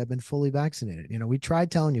COVID. I've been fully vaccinated. We tried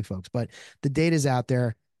telling you folks, but the data's out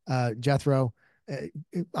there. Jethro,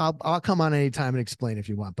 I'll come on anytime and explain if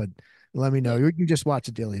you want, but let me know. You just watch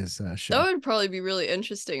Adelia's show. That would probably be really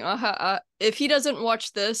interesting. If he doesn't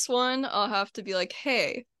watch this one, I'll have to be like,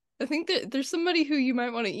 hey, I think that there's somebody who you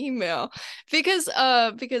might want to email, because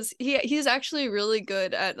he's actually really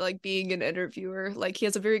good at like being an interviewer. Like, he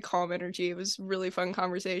has a very calm energy. It was really fun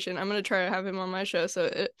conversation. I'm gonna try to have him on my show.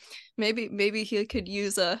 So maybe he could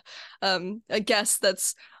use a guest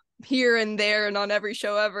that's here and there and on every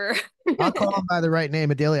show ever. I'll call him by the right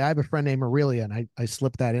name, Adelia. I have a friend named Aurelia, and I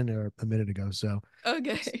slipped that in there a minute ago. So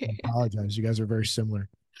okay. I apologize. You guys are very similar.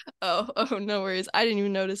 Oh, no worries. I didn't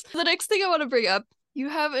even notice. The next thing I want to bring up, you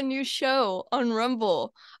have a new show on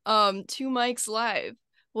Rumble, Two Mics Live.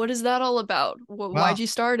 What is that all about? Why'd you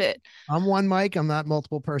start it? I'm one Mike. I'm not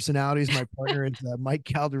multiple personalities. My partner is Mike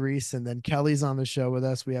Calderese, and then Kelly's on the show with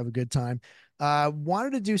us. We have a good time.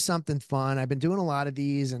 Wanted to do something fun. I've been doing a lot of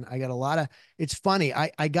these, and I got a lot of. It's funny.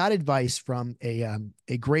 I got advice from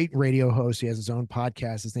a great radio host. He has his own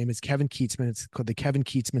podcast. His name is Kevin Keatsman. It's called the Kevin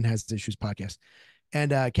Keatsman Has Issues podcast.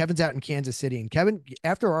 And Kevin's out in Kansas City. And Kevin,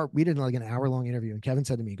 we did like an hour-long interview, and Kevin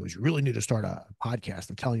said to me, he goes, "You really need to start a podcast.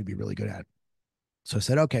 I'm telling you, you'd be really good at it." So I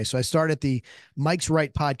said, okay. So I started the Mike's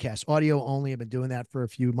Right podcast, audio only. I've been doing that for a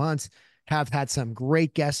few months. Have had some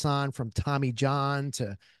great guests on, from Tommy John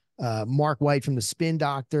to Mark White from the Spin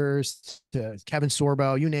Doctors to Kevin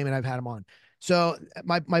Sorbo, you name it, I've had him on. So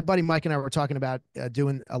my buddy Mike and I were talking about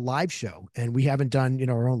doing a live show, and we haven't done,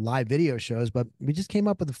 our own live video shows, but we just came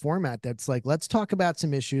up with a format that's like, let's talk about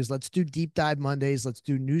some issues. Let's do deep dive Mondays. Let's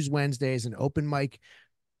do news Wednesdays and open mic,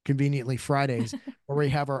 conveniently Fridays, where we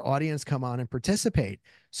have our audience come on and participate.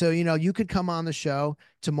 So, you could come on the show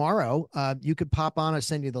tomorrow. You could pop on, I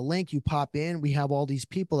send you the link, you pop in. We have all these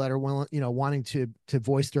people that are wanting to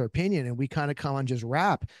voice their opinion, and we kind of come on, just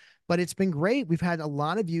rap. But it's been great. We've had a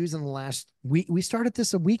lot of views in the last week. We started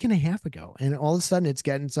this a week and a half ago, and all of a sudden it's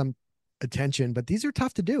getting some attention, but these are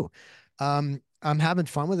tough to do. I'm having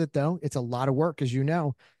fun with it though. It's a lot of work, as you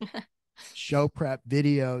know. Show prep,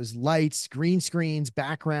 videos, lights, green screens,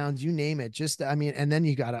 backgrounds, you name it. And then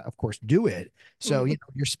you got to, of course, do it. So,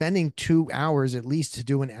 you're spending 2 hours at least to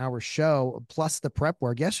do an hour show, plus the prep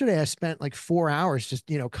work. Yesterday, I spent like 4 hours just,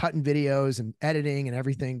 cutting videos and editing and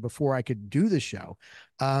everything before I could do the show.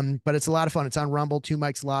 But it's a lot of fun. It's on Rumble, Two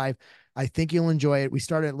Mics Live. I think you'll enjoy it. We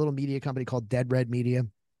started a little media company called Dead Red Media,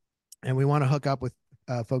 and we want to hook up with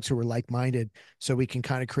folks who are like-minded, so we can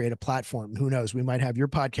kind of create a platform. Who knows? We might have your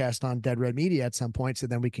podcast on Dead Red Media at some point, so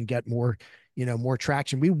then we can get more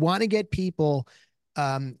traction. We want to get people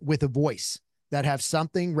with a voice that have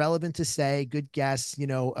something relevant to say, good guests,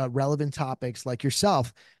 relevant topics like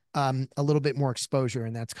yourself, a little bit more exposure,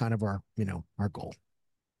 and that's kind of our goal.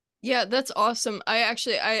 Yeah, that's awesome.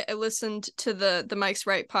 I listened to the Mike's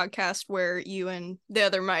Right podcast where you and the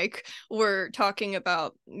other Mike were talking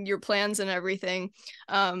about your plans and everything.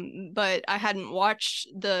 But I hadn't watched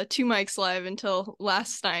the two Mikes live until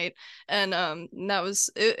last night, and that was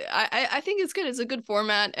I think it's good. It's a good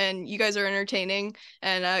format, and you guys are entertaining.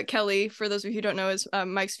 And Kelly, for those of you who don't know, is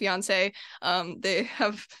Mike's fiance. They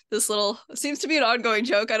have this little seems to be an ongoing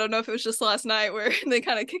joke. I don't know if it was just last night where they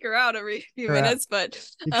kind of kick her out every few minutes, but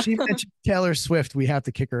If she mentioned Taylor Swift, we have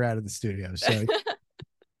to kick her out of the studio. So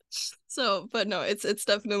so, but no, it's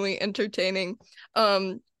definitely entertaining.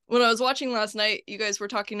 When I was watching last night, you guys were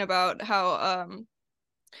talking about how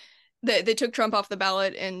they took Trump off the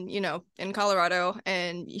ballot in Colorado,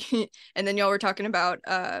 and and then y'all were talking about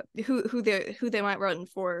who they might run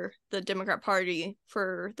for the Democrat Party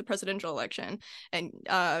for the presidential election, and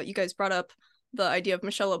you guys brought up the idea of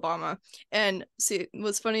Michelle Obama. And see,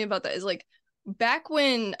 what's funny about that is like back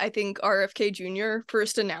when I think RFK Jr.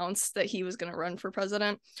 first announced that he was going to run for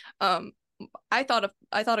president, um, I thought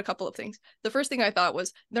a couple of things. The first thing I thought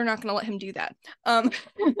was they're not going to let him do that,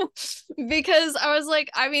 because I was like,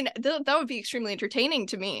 I mean, that would be extremely entertaining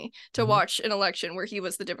to me to watch an election where he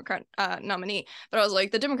was the Democrat nominee. But I was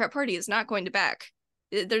like, the Democrat Party is not going to back.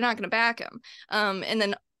 They're not going to back him. And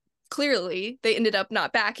then clearly they ended up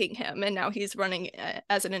not backing him, and now he's running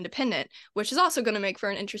as an independent, which is also going to make for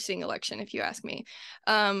an interesting election if you ask me.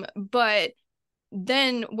 But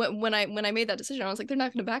then when I made that decision, I was like, they're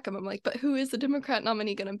not going to back him. I'm like, but who is the Democrat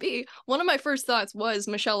nominee going to be? One of my first thoughts was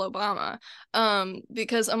Michelle Obama,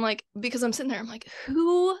 because I'm sitting there, I'm like,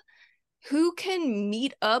 who can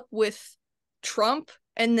meet up with Trump,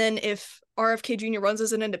 and then if RFK Jr. runs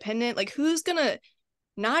as an independent, like who's gonna,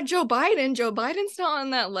 not Joe Biden. Joe Biden's not on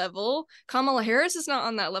that level. Kamala Harris is not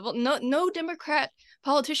on that level. No Democrat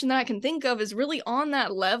politician that I can think of is really on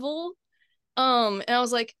that level. And I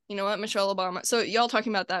was like, you know what, Michelle Obama. So y'all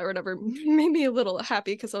talking about that or whatever made me a little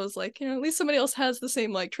happy, because I was like, at least somebody else has the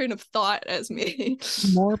same like train of thought as me.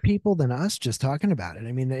 more people than us just talking about it.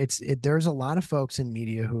 I mean, there's a lot of folks in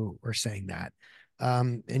media who are saying that.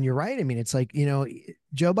 And you're right. I mean, it's like,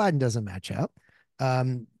 Joe Biden doesn't match up.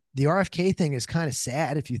 The RFK thing is kind of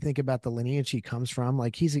sad if you think about the lineage he comes from.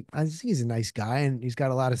 Like he's a nice guy and he's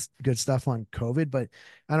got a lot of good stuff on COVID, but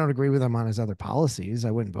I don't agree with him on his other policies.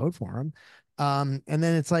 I wouldn't vote for him. And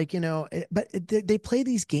then it's like, they play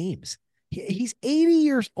these games. He's 80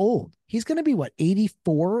 years old. He's going to be what,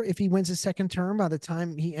 84 if he wins his second term by the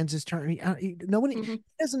time he ends his term. Nobody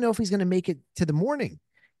doesn't know if he's going to make it to the morning.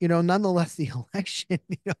 Nonetheless, the election,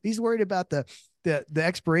 he's worried about the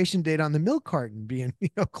expiration date on the milk carton being,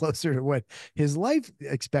 closer to what his life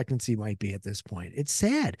expectancy might be at this point. It's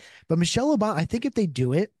sad. But Michelle Obama, I think if they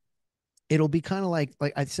do it, it'll be kind of like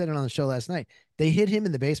I said it on the show last night. They hid him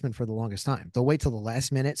in the basement for the longest time. They'll wait till the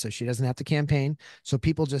last minute so she doesn't have to campaign. So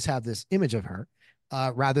people just have this image of her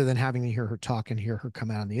rather than having to hear her talk and hear her come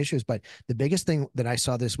out on the issues. But the biggest thing that I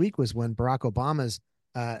saw this week was when Barack Obama's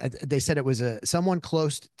they said it was someone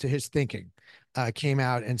close to his thinking came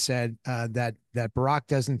out and said that Barack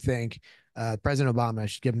doesn't think President Obama, I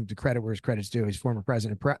should give him the credit where his credit's due. He's former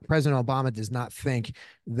president. President Obama does not think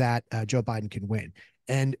that Joe Biden can win.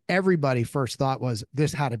 And everybody first thought was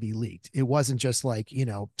this had to be leaked. It wasn't just like,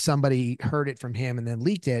 somebody heard it from him and then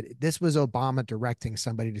leaked it. This was Obama directing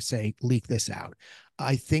somebody to say, leak this out.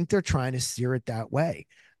 I think they're trying to steer it that way.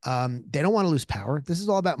 They don't want to lose power. This is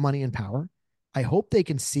all about money and power. I hope they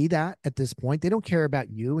can see that at this point. They don't care about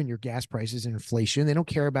you and your gas prices and inflation. They don't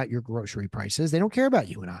care about your grocery prices. They don't care about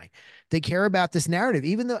you and I. They care about this narrative.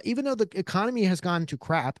 Even though the economy has gone to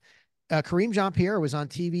crap, Kareem Jean-Pierre was on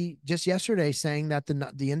TV just yesterday saying that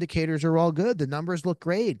the indicators are all good. The numbers look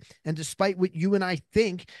great. And despite what you and I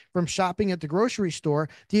think from shopping at the grocery store,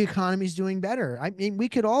 the economy is doing better. I mean, we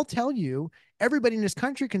could all tell you, everybody in this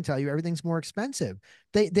country can tell you everything's more expensive.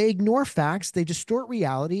 They ignore facts. They distort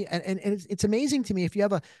reality. And it's amazing to me if you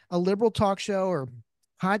have a liberal talk show or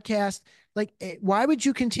podcast, like why would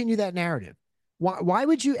you continue that narrative? Why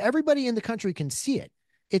would you? Everybody in the country can see it.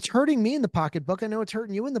 It's hurting me in the pocketbook. I know it's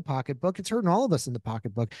hurting you in the pocketbook. It's hurting all of us in the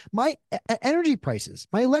pocketbook. My energy prices,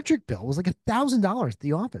 my electric bill was like $1,000 at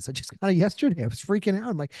the office. I just got it yesterday. I was freaking out.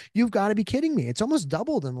 I'm like, you've got to be kidding me. It's almost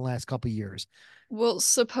doubled in the last couple of years. Well,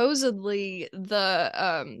 supposedly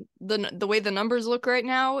the way the numbers look right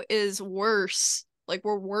now is worse. Like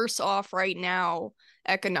we're worse off right now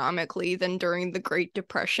economically than during the Great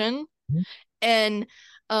Depression. Mm-hmm.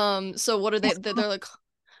 And so what are they? They're like,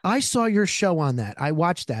 I saw your show on that. I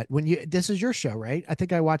watched that this is your show, right? I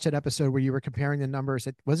think I watched that episode where you were comparing the numbers.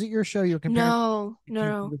 Was it your show? You were comparing no.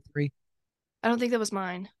 I don't think that was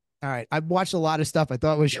mine. All right. I've watched a lot of stuff. I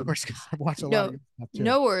thought it was yours because I've watched a lot of No, your stuff too.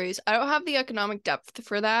 no worries. I don't have the economic depth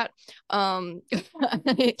for that.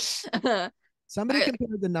 Somebody I,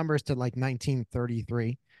 compared the numbers to like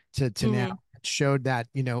 1933 to now. mhm, It showed that,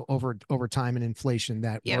 over time and inflation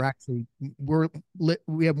that yep.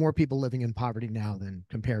 we have more people living in poverty now than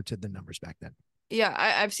compared to the numbers back then. Yeah,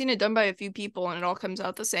 I've seen it done by a few people and it all comes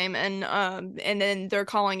out the same. And then they're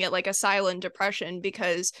calling it like a silent depression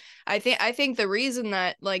because I think the reason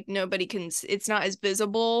that like nobody can it's not as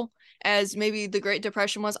visible as maybe the Great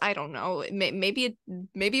Depression was. I don't know. Maybe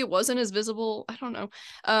it wasn't as visible. I don't know.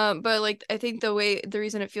 But like I think the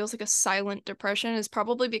reason it feels like a silent depression is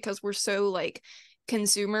probably because we're so like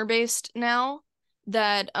consumer based now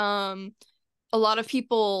that a lot of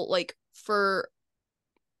people like for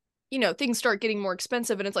things start getting more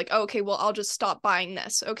expensive and it's like, oh, okay, well, I'll just stop buying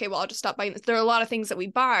this. Okay, well, I'll just stop buying this. There are a lot of things that we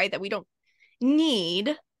buy that we don't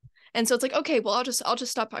need. And so it's like, okay, well, I'll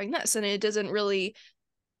just stop buying this. And it doesn't really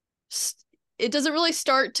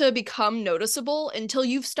start to become noticeable until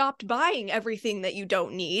you've stopped buying everything that you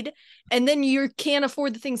don't need. And then you can't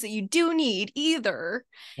afford the things that you do need either.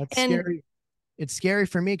 That's And scary. It's scary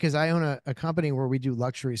for me because I own a company where we do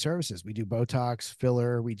luxury services. We do Botox,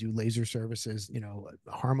 filler, we do laser services,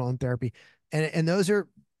 hormone therapy. And those are,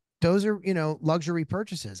 luxury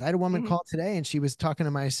purchases. I had a woman mhm. call today and she was talking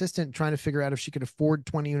to my assistant trying to figure out if she could afford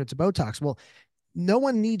 20 units of Botox. Well, no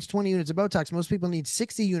one needs 20 units of Botox. Most people need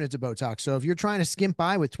 60 units of Botox. So if you're trying to skimp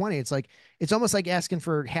by with 20, it's almost like asking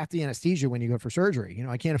for half the anesthesia when you go for surgery.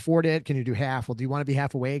 I can't afford it. Can you do half? Well, do you want to be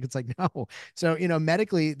half awake? It's like, no. So,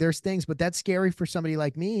 medically there's things, but that's scary for somebody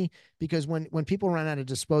like me because when people run out of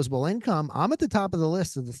disposable income, I'm at the top of the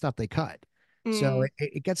list of the stuff they cut. So Mm.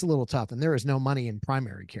 it gets a little tough and there is no money in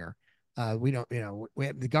primary care. We don't,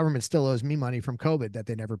 the government still owes me money from COVID that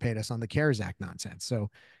they never paid us on the CARES Act nonsense. So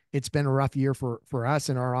it's been a rough year for us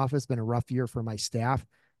in our office, been a rough year for my staff.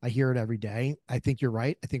 I hear it every day. I think you're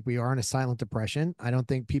right. I think we are in a silent depression. I don't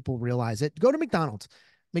think people realize it. Go to McDonald's.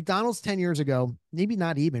 McDonald's 10 years ago, maybe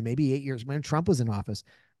not even, maybe 8 years when Trump was in office.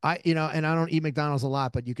 And I don't eat McDonald's a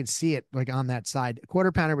lot, but you can see it like on that side. A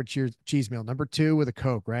quarter pounder with cheese meal, number two with a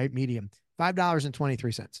Coke, right? Medium,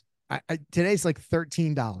 $5.23. Today's like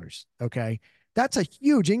 $13. Okay. That's a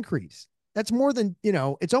huge increase. That's more than,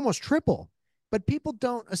 it's almost triple, but people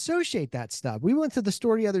don't associate that stuff. We went to the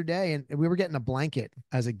store the other day and we were getting a blanket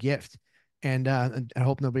as a gift. And I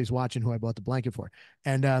hope nobody's watching who I bought the blanket for.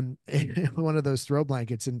 And one of those throw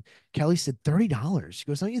blankets. And Kelly said $30. She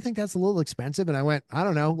goes, "Don't you think that's a little expensive?" And I went, "I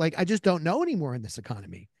don't know. Like, I just don't know anymore in this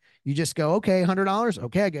economy. You just go, okay, $100.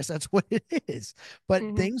 Okay, I guess that's what it is. But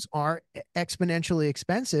Mhm. things are exponentially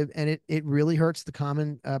expensive, and it really hurts the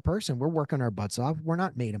common person. We're working our butts off. We're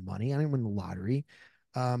not made of money. I didn't win the lottery.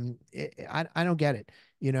 I don't get it.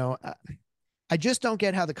 You know, uh, I just don't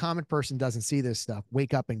get how the common person doesn't see this stuff,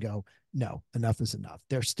 wake up and go, no, enough is enough.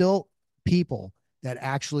 There's still people that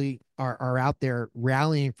actually are out there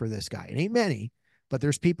rallying for this guy. It ain't many, but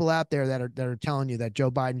there's people out there that are telling you that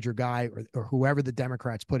Joe Biden's your guy, or whoever the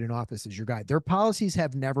Democrats put in office is your guy. Their policies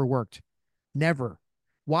have never worked. Never.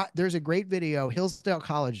 There's a great video. Hillsdale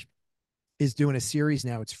College is doing a series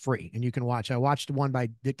now. It's free and you can watch. I watched one by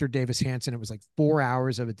Victor Davis Hanson. It was like 4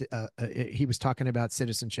 hours of it. He was talking about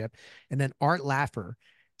citizenship. And then Art Laffer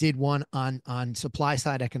did one on supply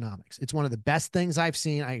side economics. It's one of the best things I've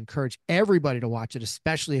seen. I encourage everybody to watch it,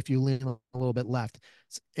 especially if you lean a little bit left.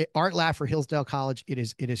 Art Laffer, Hillsdale College. It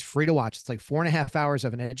is free to watch. It's like 4.5 hours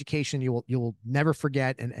of an education you will never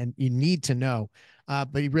forget and you need to know.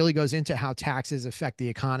 But he really goes into how taxes affect the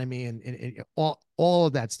economy and all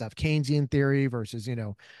of that stuff. Keynesian theory versus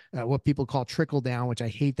what people call trickle down, which I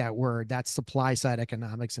hate that word. That's supply side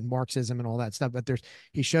economics and Marxism and all that stuff. But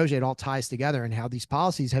he shows you it all ties together and how these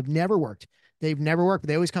policies have never worked. They've never worked, but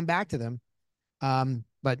they always come back to them.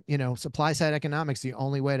 But supply side economics the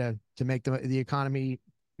only way to make the economy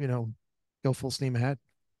go full steam ahead.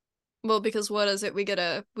 Well, because what is it? We get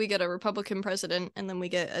a Republican president, and then we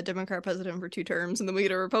get a Democrat president for 2 terms, and then we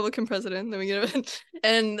get a Republican president, then we get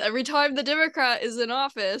and every time the Democrat is in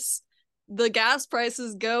office, the gas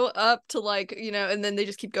prices go up to like, and then they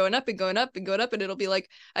just keep going up and going up and going up, and it'll be like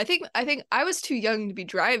I think I was too young to be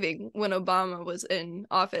driving when Obama was in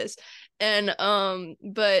office, and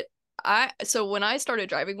but so when I started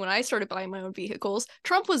driving, when I started buying my own vehicles,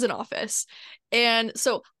 Trump was in office. And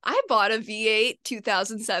so I bought a V8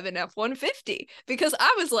 2007 F-150 because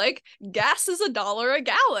I was like, gas is $1 a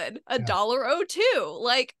gallon, a Yeah. dollar oh two.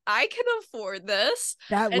 Like I can afford this.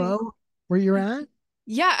 That And low where you're at?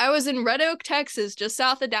 yeah, I was in Red Oak, Texas, just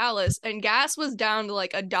south of Dallas, and gas was down to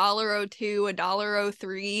like $1.02,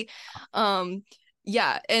 $1.03. Um,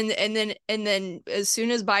 Yeah, and then as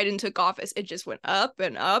soon as Biden took office, it just went up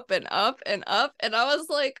and up and up and up, and I was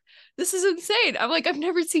like, this is insane. I'm like, I've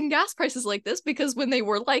never seen gas prices like this, because when they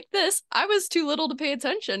were like this, I was too little to pay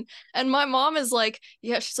attention. And my mom is like,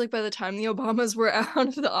 yeah, she's like, by the time the Obamas were out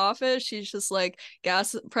of the office, she's just like,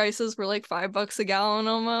 gas prices were like $5 a gallon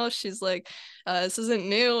almost. She's like, this isn't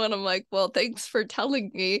new. And I'm like, well, thanks for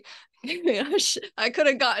telling me. I could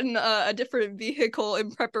have gotten a different vehicle in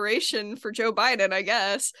preparation for Joe Biden, I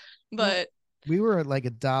guess. Well, But we were at like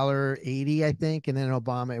 $1.80, I think, and then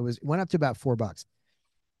Obama went up to about $4.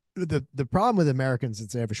 The problem with Americans is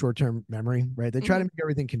they have a short term memory, right? They try to mhm. make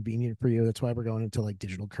everything convenient for you. That's why we're going into like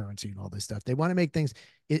digital currency and all this stuff. They want to make things.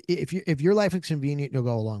 If your life is convenient, you'll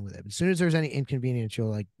go along with it. As soon as there's any inconvenience,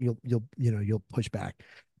 you'll push back.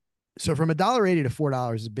 So from $1.80 to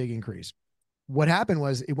 $4 is a big increase. What happened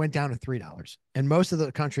was it went down to $3, and most of the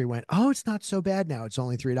country went, oh, it's not so bad now, it's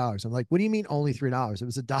only $3. I'm like, what do you mean only $3? It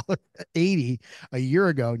was $1.80 a year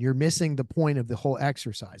ago, and you're missing the point of the whole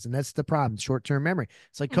exercise. And that's the problem, short-term memory.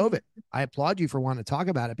 It's like Mhm. COVID. I applaud you for wanting to talk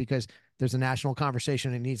about it, because there's a national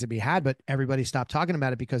conversation that needs to be had, but everybody stopped talking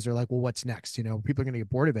about it because they're like, well, what's next? People are going to get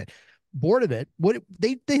bored of it. What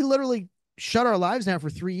they literally shut our lives down for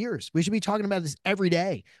 3 years. We should be talking about this every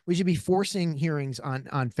day. We should be forcing hearings on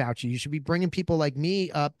Fauci. You should be bringing people like me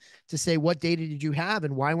up to say, what data did you have,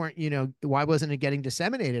 and why wasn't it getting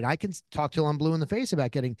disseminated? I can talk till I'm blue in the face about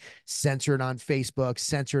getting censored on Facebook,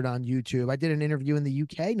 censored on YouTube. I did an interview in the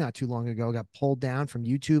UK not too long ago, got pulled down from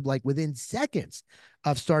YouTube like within seconds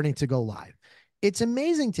of starting to go live. It's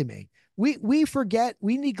amazing to me. We forget,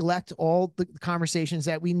 we neglect all the conversations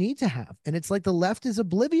that we need to have, and it's like the left is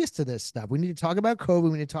oblivious to this stuff. We need to talk about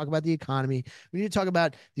COVID. We need to talk about the economy. We need to talk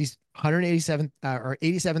about these 187 or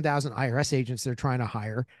 87,000 IRS agents they're trying to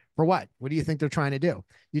hire for what? What do you think they're trying to do?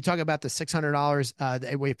 You talk about the $600.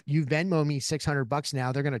 If you Venmo me $600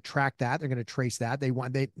 now, they're going to track that. They're going to trace that.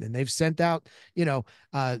 They've sent out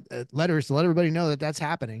letters to let everybody know that that's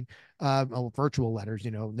happening. Virtual letters,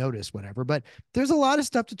 notice, whatever. But there's a lot of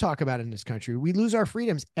stuff to talk about in this country. We lose our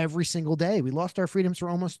freedoms every single day. We lost our freedoms for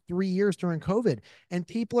almost 3 years during COVID. And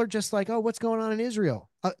people are just like, oh, what's going on in Israel?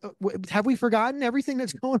 Have we forgotten everything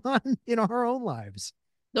that's going on in our own lives?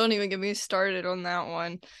 Don't even get me started on that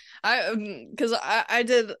one. Because I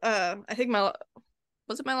did I think my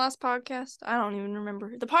was it my last podcast? I don't even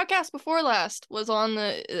remember. The podcast before last was on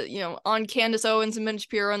the on Candace Owens and Ben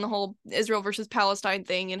Shapiro and the whole Israel versus Palestine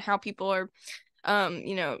thing, and how people are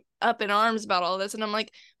up in arms about all this. And I'm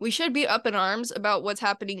like, we should be up in arms about what's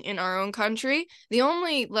happening in our own country. The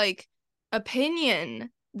only like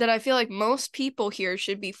opinion that I feel like most people here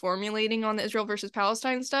should be formulating on the Israel versus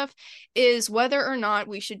Palestine stuff is whether or not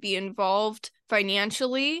we should be involved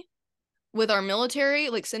financially with our military,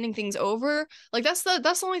 like sending things over. Like that's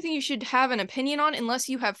the only thing you should have an opinion on, unless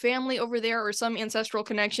you have family over there or some ancestral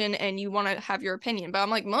connection and you want to have your opinion. But I'm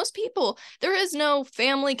like, most people, there is no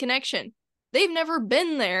family connection. They've never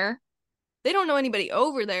been there. They don't know anybody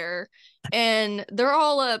over there, and they're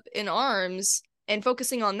all up in arms and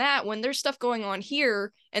focusing on that when there's stuff going on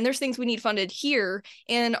here and there's things we need funded here,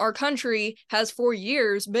 and our country has for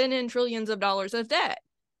years been in trillions of dollars of debt.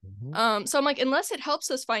 So I'm like, unless it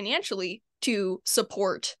helps us financially to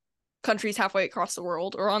support countries halfway across the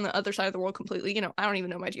world or on the other side of the world completely, I don't even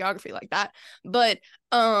know my geography like that. But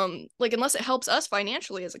like, unless it helps us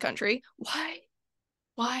financially as a country,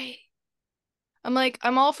 why? I'm like,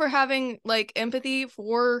 I'm all for having like empathy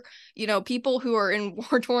for, people who are in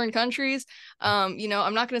war-torn countries. I'm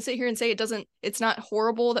not going to sit here and say it's not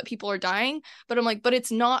horrible that people are dying, but I'm like, but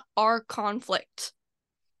it's not our conflict.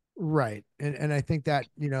 Right. And I think that,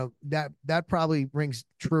 that probably rings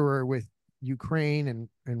truer with Ukraine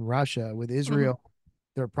and Russia. With Mm-hmm. Israel,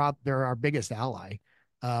 they're our biggest ally.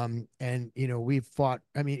 And we've fought,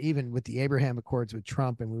 I mean, even with the Abraham Accords with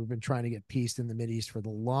Trump, and we've been trying to get peace in the Mideast for the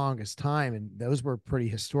longest time, and those were pretty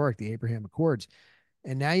historic, the Abraham Accords.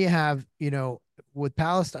 And now you have, with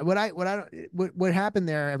Palestine, what happened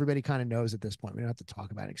there, everybody kind of knows at this point. We don't have to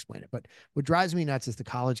talk about it, explain it. But what drives me nuts is the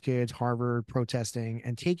college kids, Harvard protesting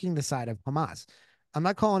and taking the side of Hamas. I'm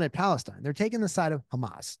not calling it Palestine. They're taking the side of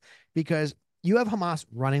Hamas because you have Hamas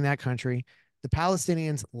running that country. The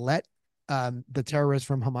Palestinians let the terrorists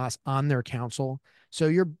from Hamas on their council. So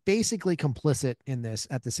you're basically complicit in this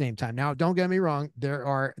at the same time. Now, don't get me wrong. There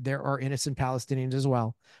are innocent Palestinians as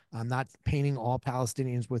well. I'm not painting all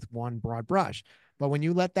Palestinians with one broad brush, but when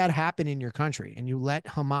you let that happen in your country and you let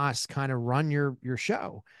Hamas kind of run your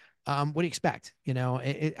show, what do you expect?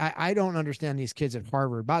 I don't understand these kids at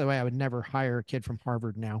Harvard. By the way, I would never hire a kid from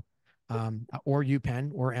Harvard now, or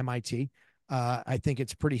UPenn or MIT. I think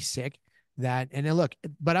it's pretty sick that, and then look,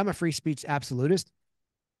 but I'm a free speech absolutist.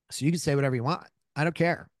 So you can say whatever you want. I don't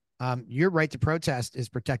care. Your right to protest is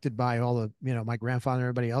protected by all the, my grandfather and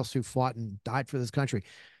everybody else who fought and died for this country.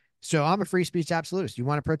 So I'm a free speech absolutist. You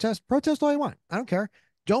want to protest? Protest all you want. I don't care.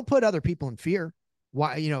 Don't put other people in fear.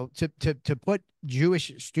 Why, to put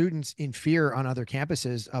Jewish students in fear on other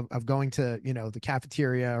campuses of going to, the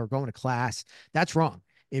cafeteria or going to class, that's wrong.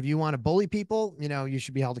 If you want to bully people, you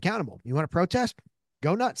should be held accountable. You want to protest?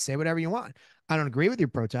 Go nuts. Say whatever you want. I don't agree with your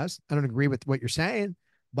protest. I don't agree with what you're saying,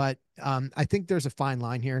 but I think there's a fine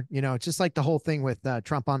line here. It's just like the whole thing with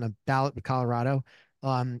Trump on the ballot with Colorado.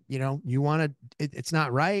 You want to, it's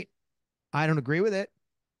not right. I don't agree with it.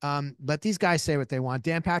 Let these guys say what they want.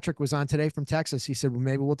 Dan Patrick was on today from Texas. He said, well,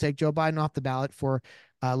 maybe we'll take Joe Biden off the ballot for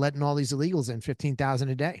letting all these illegals in 15,000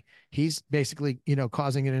 a day. He's basically,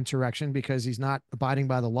 causing an insurrection because he's not abiding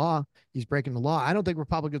by the law. He's breaking the law. I don't think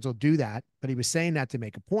Republicans will do that, but he was saying that to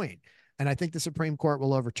make a point. And I think the Supreme Court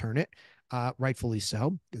will overturn it, rightfully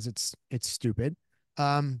so, because it's stupid.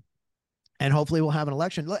 And hopefully we'll have an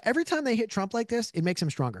election. Look, every time they hit Trump like this, it makes him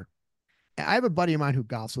stronger. I have a buddy of mine who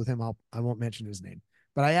golfs with him. I won't mention his name,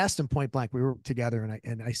 but I asked him point blank. We were together,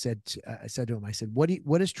 and I said to him, I said, what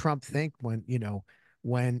does Trump think when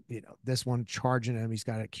this one charging him? He's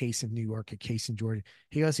got a case in New York, a case in Georgia.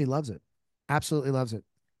 He goes, he loves it, absolutely loves it.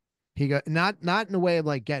 He got not in a way of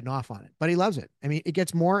like getting off on it, but he loves it. I mean, it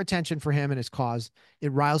gets more attention for him and his cause.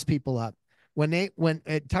 It riles people up. When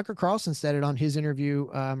Tucker Carlson said it on his interview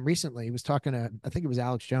recently, he was talking to, I think it was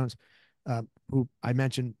Alex Jones, who I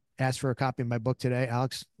mentioned, asked for a copy of my book today.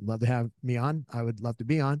 Alex, love to have me on. I would love to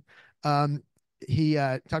be on.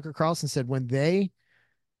 Tucker Carlson said when they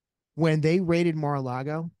raided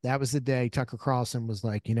Mar-a-Lago, that was the day Tucker Carlson was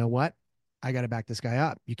like, you know what? I got to back this guy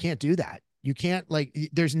up. You can't do that. You can't, like,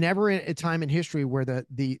 there's never a time in history where the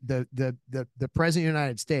president of the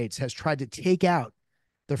United States has tried to take out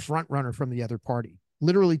the front runner from the other party,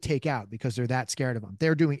 literally take out, because they're that scared of him.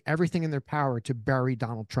 They're doing everything in their power to bury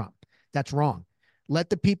Donald Trump. That's wrong. Let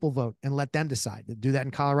the people vote and let them decide. Do that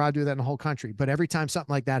in Colorado, do that in the whole country. But every time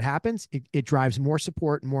something like that happens, it drives more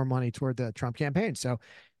support and more money toward the Trump campaign. So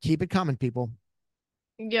keep it coming, people.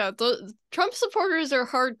 Yeah, the Trump supporters are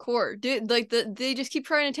hardcore, dude. Like they just keep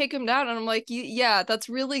trying to take him down, and I'm like, yeah, that's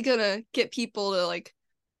really gonna get people to like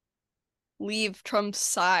leave Trump's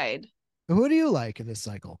side. Who do you like in this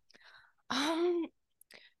cycle? Um,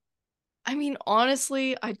 I mean,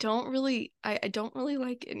 honestly, I don't really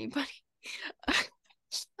like anybody.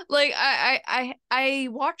 Like I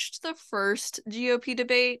watched the first GOP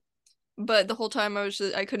debate, but the whole time I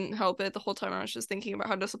couldn't help it. The whole time I was just thinking about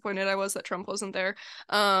how disappointed I was that Trump wasn't there.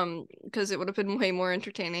 Because it would have been way more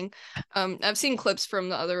entertaining. I've seen clips from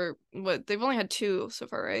the other, they've only had two so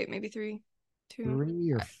far, right? Maybe three. Two.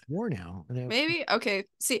 3 or 4 now. Maybe. Okay.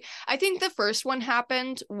 See, I think the first one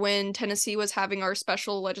happened when Tennessee was having our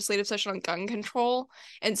special legislative session on gun control.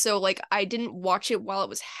 And so like I didn't watch it while it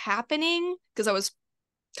was happening because I was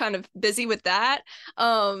kind of busy with that.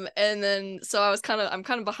 And then so I'm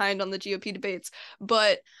kind of behind on the GOP debates.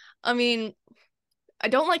 But I mean, I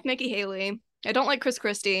don't like Nikki Haley. I don't like Chris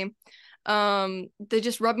Christie. They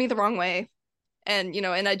just rub me the wrong way. And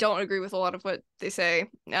and I don't agree with a lot of what they say.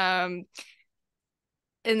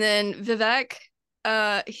 And then Vivek,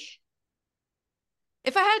 if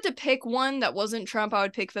I had to pick one that wasn't Trump, I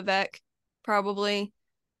would pick Vivek, probably.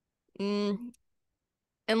 And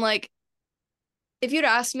like, if you'd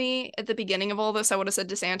asked me at the beginning of all this, I would have said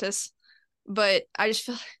DeSantis. But I just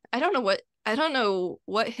feel I don't know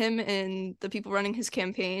what him and the people running his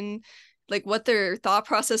campaign, like what their thought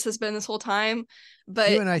process has been this whole time.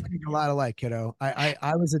 But you and I think a lot alike, kiddo.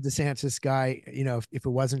 I was a DeSantis guy. If it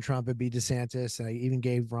wasn't Trump, it'd be DeSantis. And I even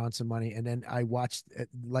gave Ron some money. And then I watched,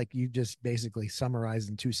 like you just basically summarized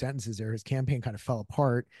in 2 sentences there, his campaign kind of fell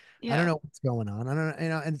apart. Yeah. I don't know what's going on. I don't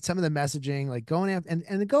know, and some of the messaging, like going after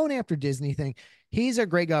and the going after Disney thing. He's a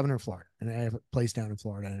great governor of Florida, and I have a place down in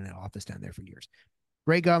Florida and an office down there for years.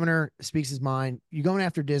 Great governor, speaks his mind. You going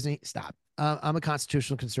after Disney? Stop. I'm a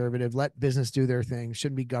constitutional conservative. Let business do their thing.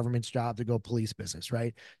 Shouldn't be government's job to go police business,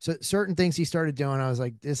 right? So certain things he started doing, I was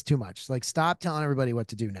like, this is too much. Like, stop telling everybody what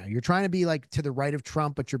to do now. You're trying to be like to the right of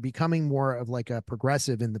Trump, but you're becoming more of like a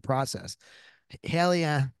progressive in the process. Hell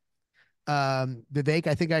yeah. Vivek,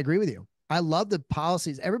 I think I agree with you. I love the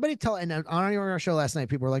policies. Everybody and on our show last night,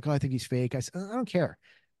 people were like, oh, I think he's fake. I said, I don't care.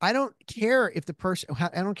 I don't care if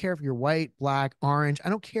I don't care if you're white, black, orange. I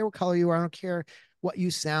don't care what color you are. I don't care what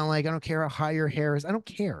you sound like. I don't care how high your hair is. I don't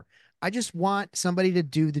care. I just want somebody to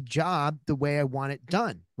do the job the way I want it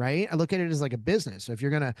done, right? I look at it as like a business. So if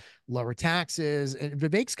you're going to lower taxes, and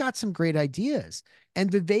Vivek's got some great ideas. And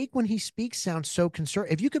Vivek, when he speaks, sounds so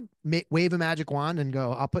conservative. If you could wave a magic wand and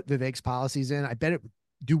go, I'll put Vivek's policies in, I bet it would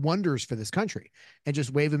do wonders for this country, and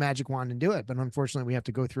just wave a magic wand and do it. But unfortunately, we have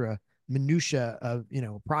to go through a minutia of,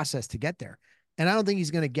 process to get there. And I don't think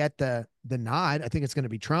he's going to get the nod. I think it's going to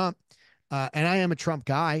be Trump. And I am a Trump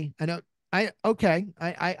guy. I know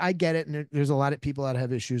I get it. And there's a lot of people that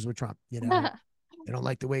have issues with Trump. They don't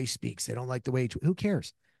like the way he speaks. They don't like the way who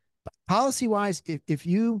cares? But policy wise,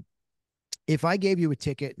 if I gave you a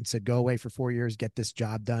ticket and said, go away for 4 years, get this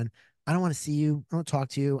job done, I don't want to see you. I don't talk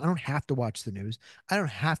to you. I don't have to watch the news. I don't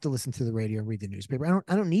have to listen to the radio, read the newspaper.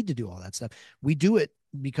 I don't need to do all that stuff. We do it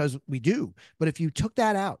because we do. But if you took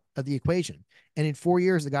that out of the equation, and in 4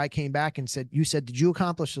 years, the guy came back and said, did you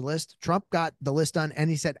accomplish the list? Trump got the list done. And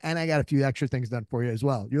he said, and I got a few extra things done for you as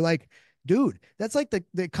well. You're like, dude, that's like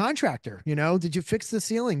the contractor, did you fix the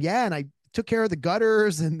ceiling? Yeah. And I took care of the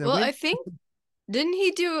gutters and the I think, didn't he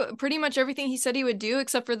do pretty much everything he said he would do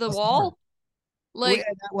except for the wall? Like,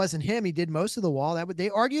 well, that wasn't him. He did most of the wall. They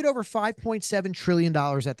argued over $5.7 trillion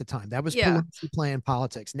at the time. That was playing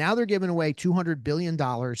politics. Now they're giving away $200 billion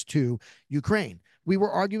to Ukraine. We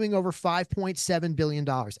were arguing over $5.7 billion.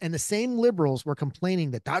 And the same liberals were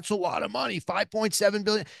complaining that that's a lot of money, $5.7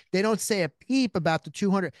 billion. They don't say a peep about the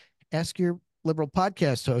 200. Ask your liberal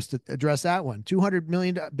podcast host to address that one.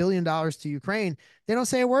 $200 billion to Ukraine. They don't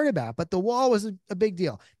say a word about, but the wall was a big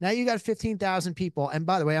deal. Now you got 15,000 people. And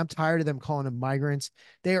by the way, I'm tired of them calling them migrants.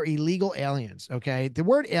 They are illegal aliens. Okay. The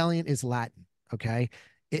word alien is Latin. Okay.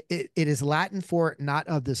 It is Latin for not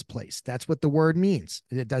of this place. That's what the word means.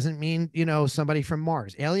 It doesn't mean, somebody from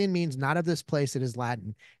Mars. Alien means not of this place. It is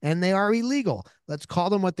Latin, and they are illegal. Let's call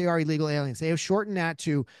them what they are, illegal aliens. They have shortened that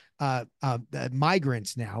to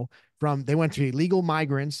migrants now. They went to illegal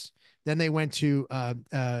migrants, then they went to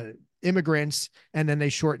immigrants, and then they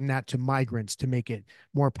shortened that to migrants to make it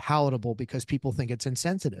more palatable because people think it's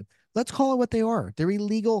insensitive. Let's call it what they are. They're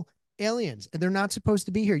illegal aliens, and they're not supposed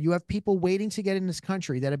to be here. You have people waiting to get in this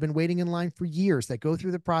country that have been waiting in line for years, that go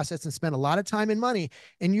through the process and spend a lot of time and money,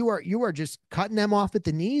 and you are just cutting them off at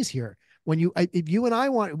the knees here. If you and I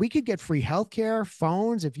we could get free healthcare,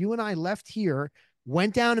 phones. If you and I left here,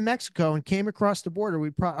 went down to Mexico and came across the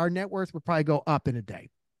border, our net worth would probably go up in a day.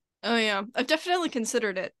 Oh yeah, I've definitely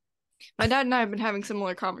considered it. My dad and I have been having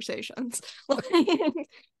similar conversations.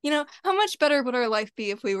 How much better would our life be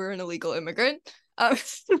if we were an illegal immigrant? Yep.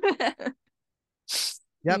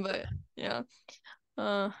 But yeah.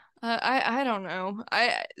 I don't know.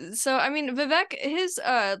 Vivek,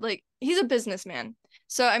 he's a businessman.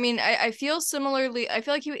 So I feel similarly. I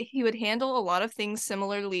feel like he would handle a lot of things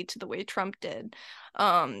similarly to the way Trump did.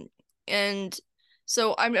 And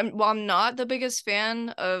so while I'm not the biggest fan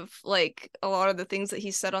of like a lot of the things that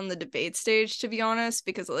he said on the debate stage, to be honest,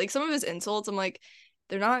 because like some of his insults, I'm like,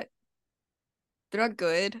 they're not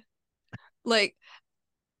good. Like,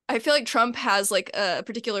 I feel like Trump has like a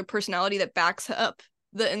particular personality that backs up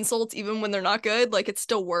the insults even when they're not good. Like, it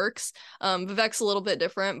still works. Vivek's a little bit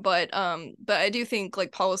different, but I do think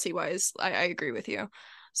like policy wise, I agree with you.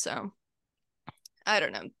 So I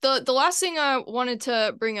don't know. The last thing I wanted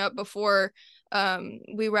to bring up before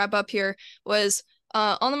we wrap up here was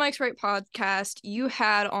on the Mike's Right podcast, you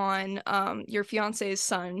had on your fiance's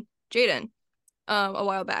son, Jaden, a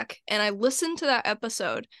while back, and I listened to that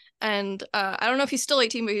episode, and I don't know if he's still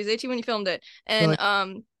 18, but he was 18 when he filmed it, and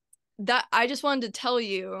that I just wanted to tell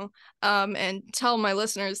you and tell my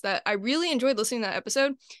listeners that I really enjoyed listening to that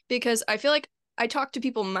episode, because I feel like I talk to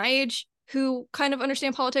people my age who kind of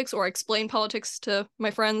understand politics, or explain politics to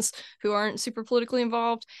my friends who aren't super politically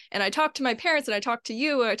involved, and I talk to my parents, and I talk to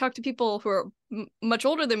you, and I talk to people who are much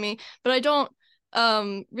older than me, but I don't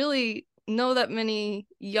really know that many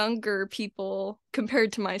younger people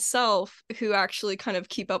compared to myself who actually kind of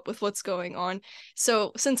keep up with what's going on.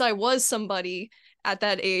 So since I was somebody at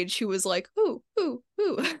that age who was like, ooh, it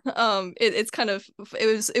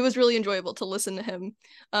was really enjoyable to listen to him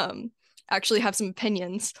actually have some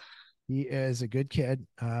opinions. He is a good kid.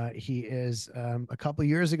 He is a couple of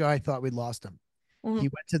years ago, I thought we'd lost him. Mm-hmm. He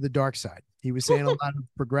went to the dark side. He was saying a lot of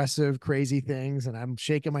progressive, crazy things, and I'm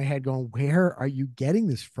shaking my head going, where are you getting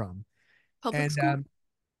this from? Public school.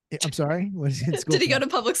 I'm sorry. What is it? School Did he go to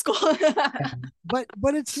public school? Yeah.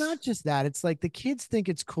 But it's not just that. It's like the kids think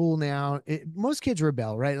it's cool now. Most kids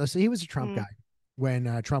rebel, right? So he was a Trump guy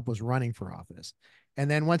when Trump was running for office, and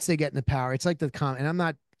then once they get in the power, it's like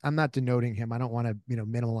and I'm not denoting him. I don't want to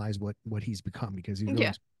minimize what he's become, because he's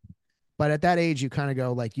really But at that age, you kind of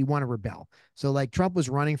go like, you want to rebel. So like Trump was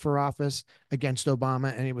running for office against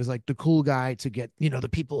Obama, and he was like the cool guy to get, the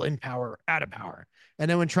people in power out of power. And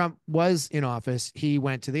then when Trump was in office, he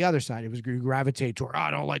went to the other side. It was you gravitate toward, oh,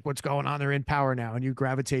 I don't like what's going on. They're in power now. And you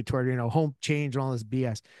gravitate toward, home change and all this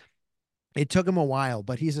BS. It took him a while,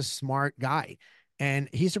 but he's a smart guy. And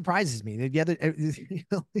he surprises me. The other,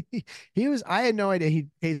 he was. I had no idea he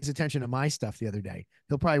pays attention to my stuff the other day.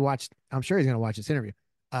 He'll probably watch. I'm sure he's going to watch this interview,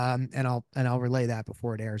 and I'll relay that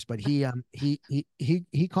before it airs. But he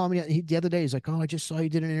called me the other day. He's like, "Oh, I just saw you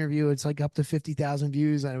did an interview. It's like up to 50,000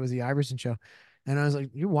 views, and it was the Iverson show." And I was like,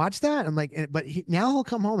 "You watched that?" I'm like, but now he'll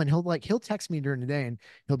come home and he'll text me during the day, and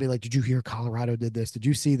he'll be like, "Did you hear Colorado did this? Did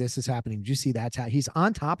you see this is happening? Did you see that's how?" He's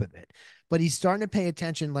on top of it, but he's starting to pay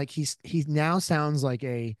attention. Like he now sounds like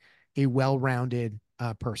a well-rounded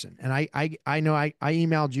person. And I know I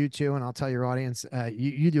emailed you too, and I'll tell your audience,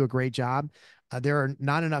 you do a great job. There are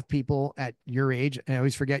not enough people at your age, and I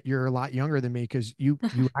always forget you're a lot younger than me because you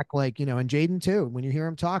act like, and Jaden too. When you hear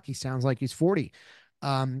him talk, he sounds like he's 40.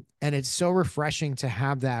 And it's so refreshing to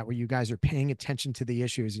have that where you guys are paying attention to the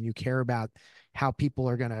issues and you care about how people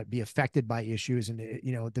are going to be affected by issues and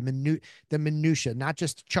the minutia, not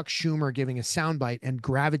just Chuck Schumer giving a soundbite and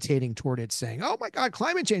gravitating toward it saying, "Oh my God,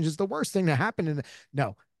 climate change is the worst thing to happen." And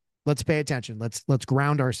no, let's pay attention. Let's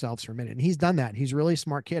ground ourselves for a minute. And he's done that. He's really a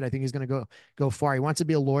smart kid. I think he's going to go far. He wants to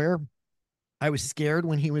be a lawyer. I was scared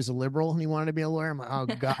when he was a liberal and he wanted to be a lawyer. I'm like, oh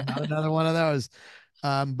God, not another one of those.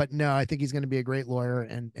 But no, I think he's going to be a great lawyer,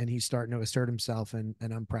 and he's starting to assert himself, and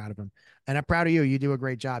I'm proud of him. And I'm proud of you. You do a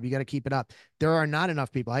great job. You got to keep it up. There are not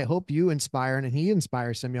enough people. I hope you inspire, and he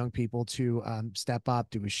inspires some young people to step up,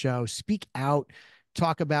 do a show, speak out,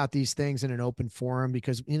 talk about these things in an open forum,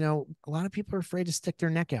 because a lot of people are afraid to stick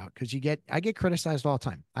their neck out because I get criticized all the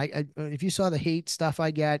time. I if you saw the hate stuff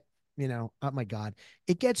I get, oh my God,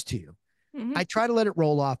 it gets to you. Mm-hmm. I try to let it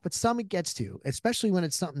roll off, but some it gets to, especially when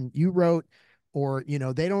it's something you wrote, or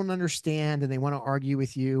they don't understand and they want to argue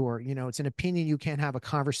with you, or it's an opinion. You can't have a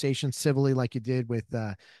conversation civilly like you did with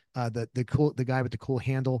the guy with the cool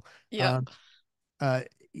handle. Yeah.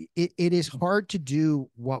 It is hard to do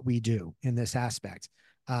what we do in this aspect,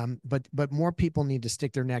 but more people need to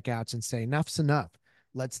stick their neck out and say enough's enough.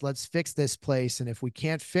 Let's fix this place, and if we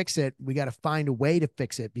can't fix it, we got to find a way to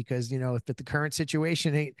fix it, because if the current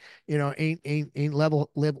situation ain't level,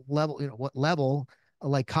 what level,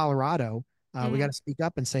 like Colorado. We got to speak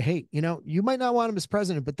up and say, hey, you might not want him as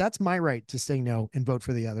president, but that's my right to say no and vote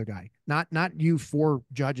for the other guy. Not you four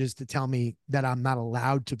judges to tell me that I'm not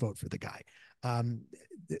allowed to vote for the guy.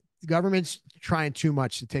 The government's trying too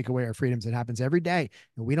much to take away our freedoms. It happens every day,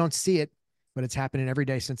 and we don't see it, but it's happening every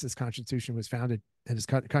day since this Constitution was founded and this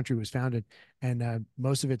country was founded. And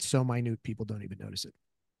most of it's so minute, people don't even notice it.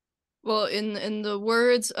 Well, in the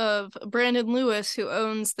words of Brandon Lewis, who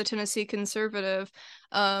owns the Tennessee Conservative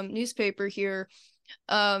newspaper here,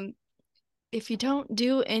 if you don't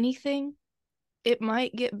do anything, it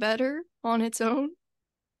might get better on its own,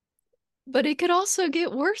 but it could also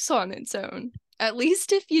get worse on its own. At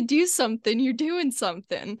least if you do something, you're doing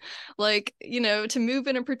something, like, to move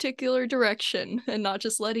in a particular direction and not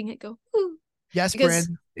just letting it go. Ooh. Yes,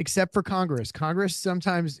 Brandon, except for Congress. Congress,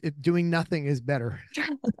 sometimes doing nothing is better.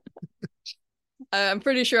 I'm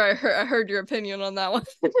pretty sure I heard your opinion on that one.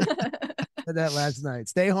 Said that last night.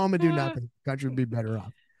 Stay home and do nothing. The country would be better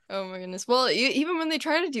off. Oh my goodness. Well, even when they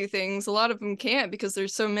try to do things, a lot of them can't, because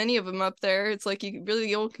there's so many of them up there. It's like you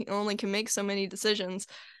really only can make so many decisions.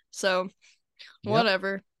 So,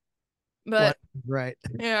 whatever. But right.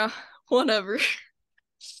 Yeah, whatever.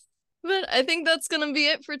 But I think that's going to be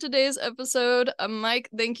it for today's episode. Mike,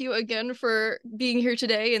 thank you again for being here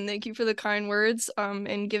today, and thank you for the kind words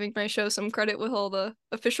and giving my show some credit with all the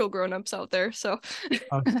official grown-ups out there. So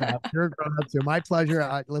oh, stop. You're a grown-up too. My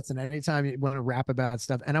pleasure. Listen, anytime you want to rap about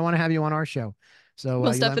stuff, and I want to have you on our show. So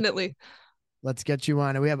most definitely. Let's get you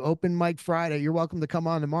on. And we have open mic Friday. You're welcome to come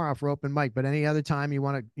on tomorrow for open mic, but any other time you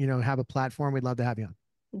want to, have a platform, we'd love to have you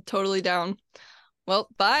on. Totally down. Well,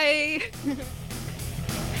 bye.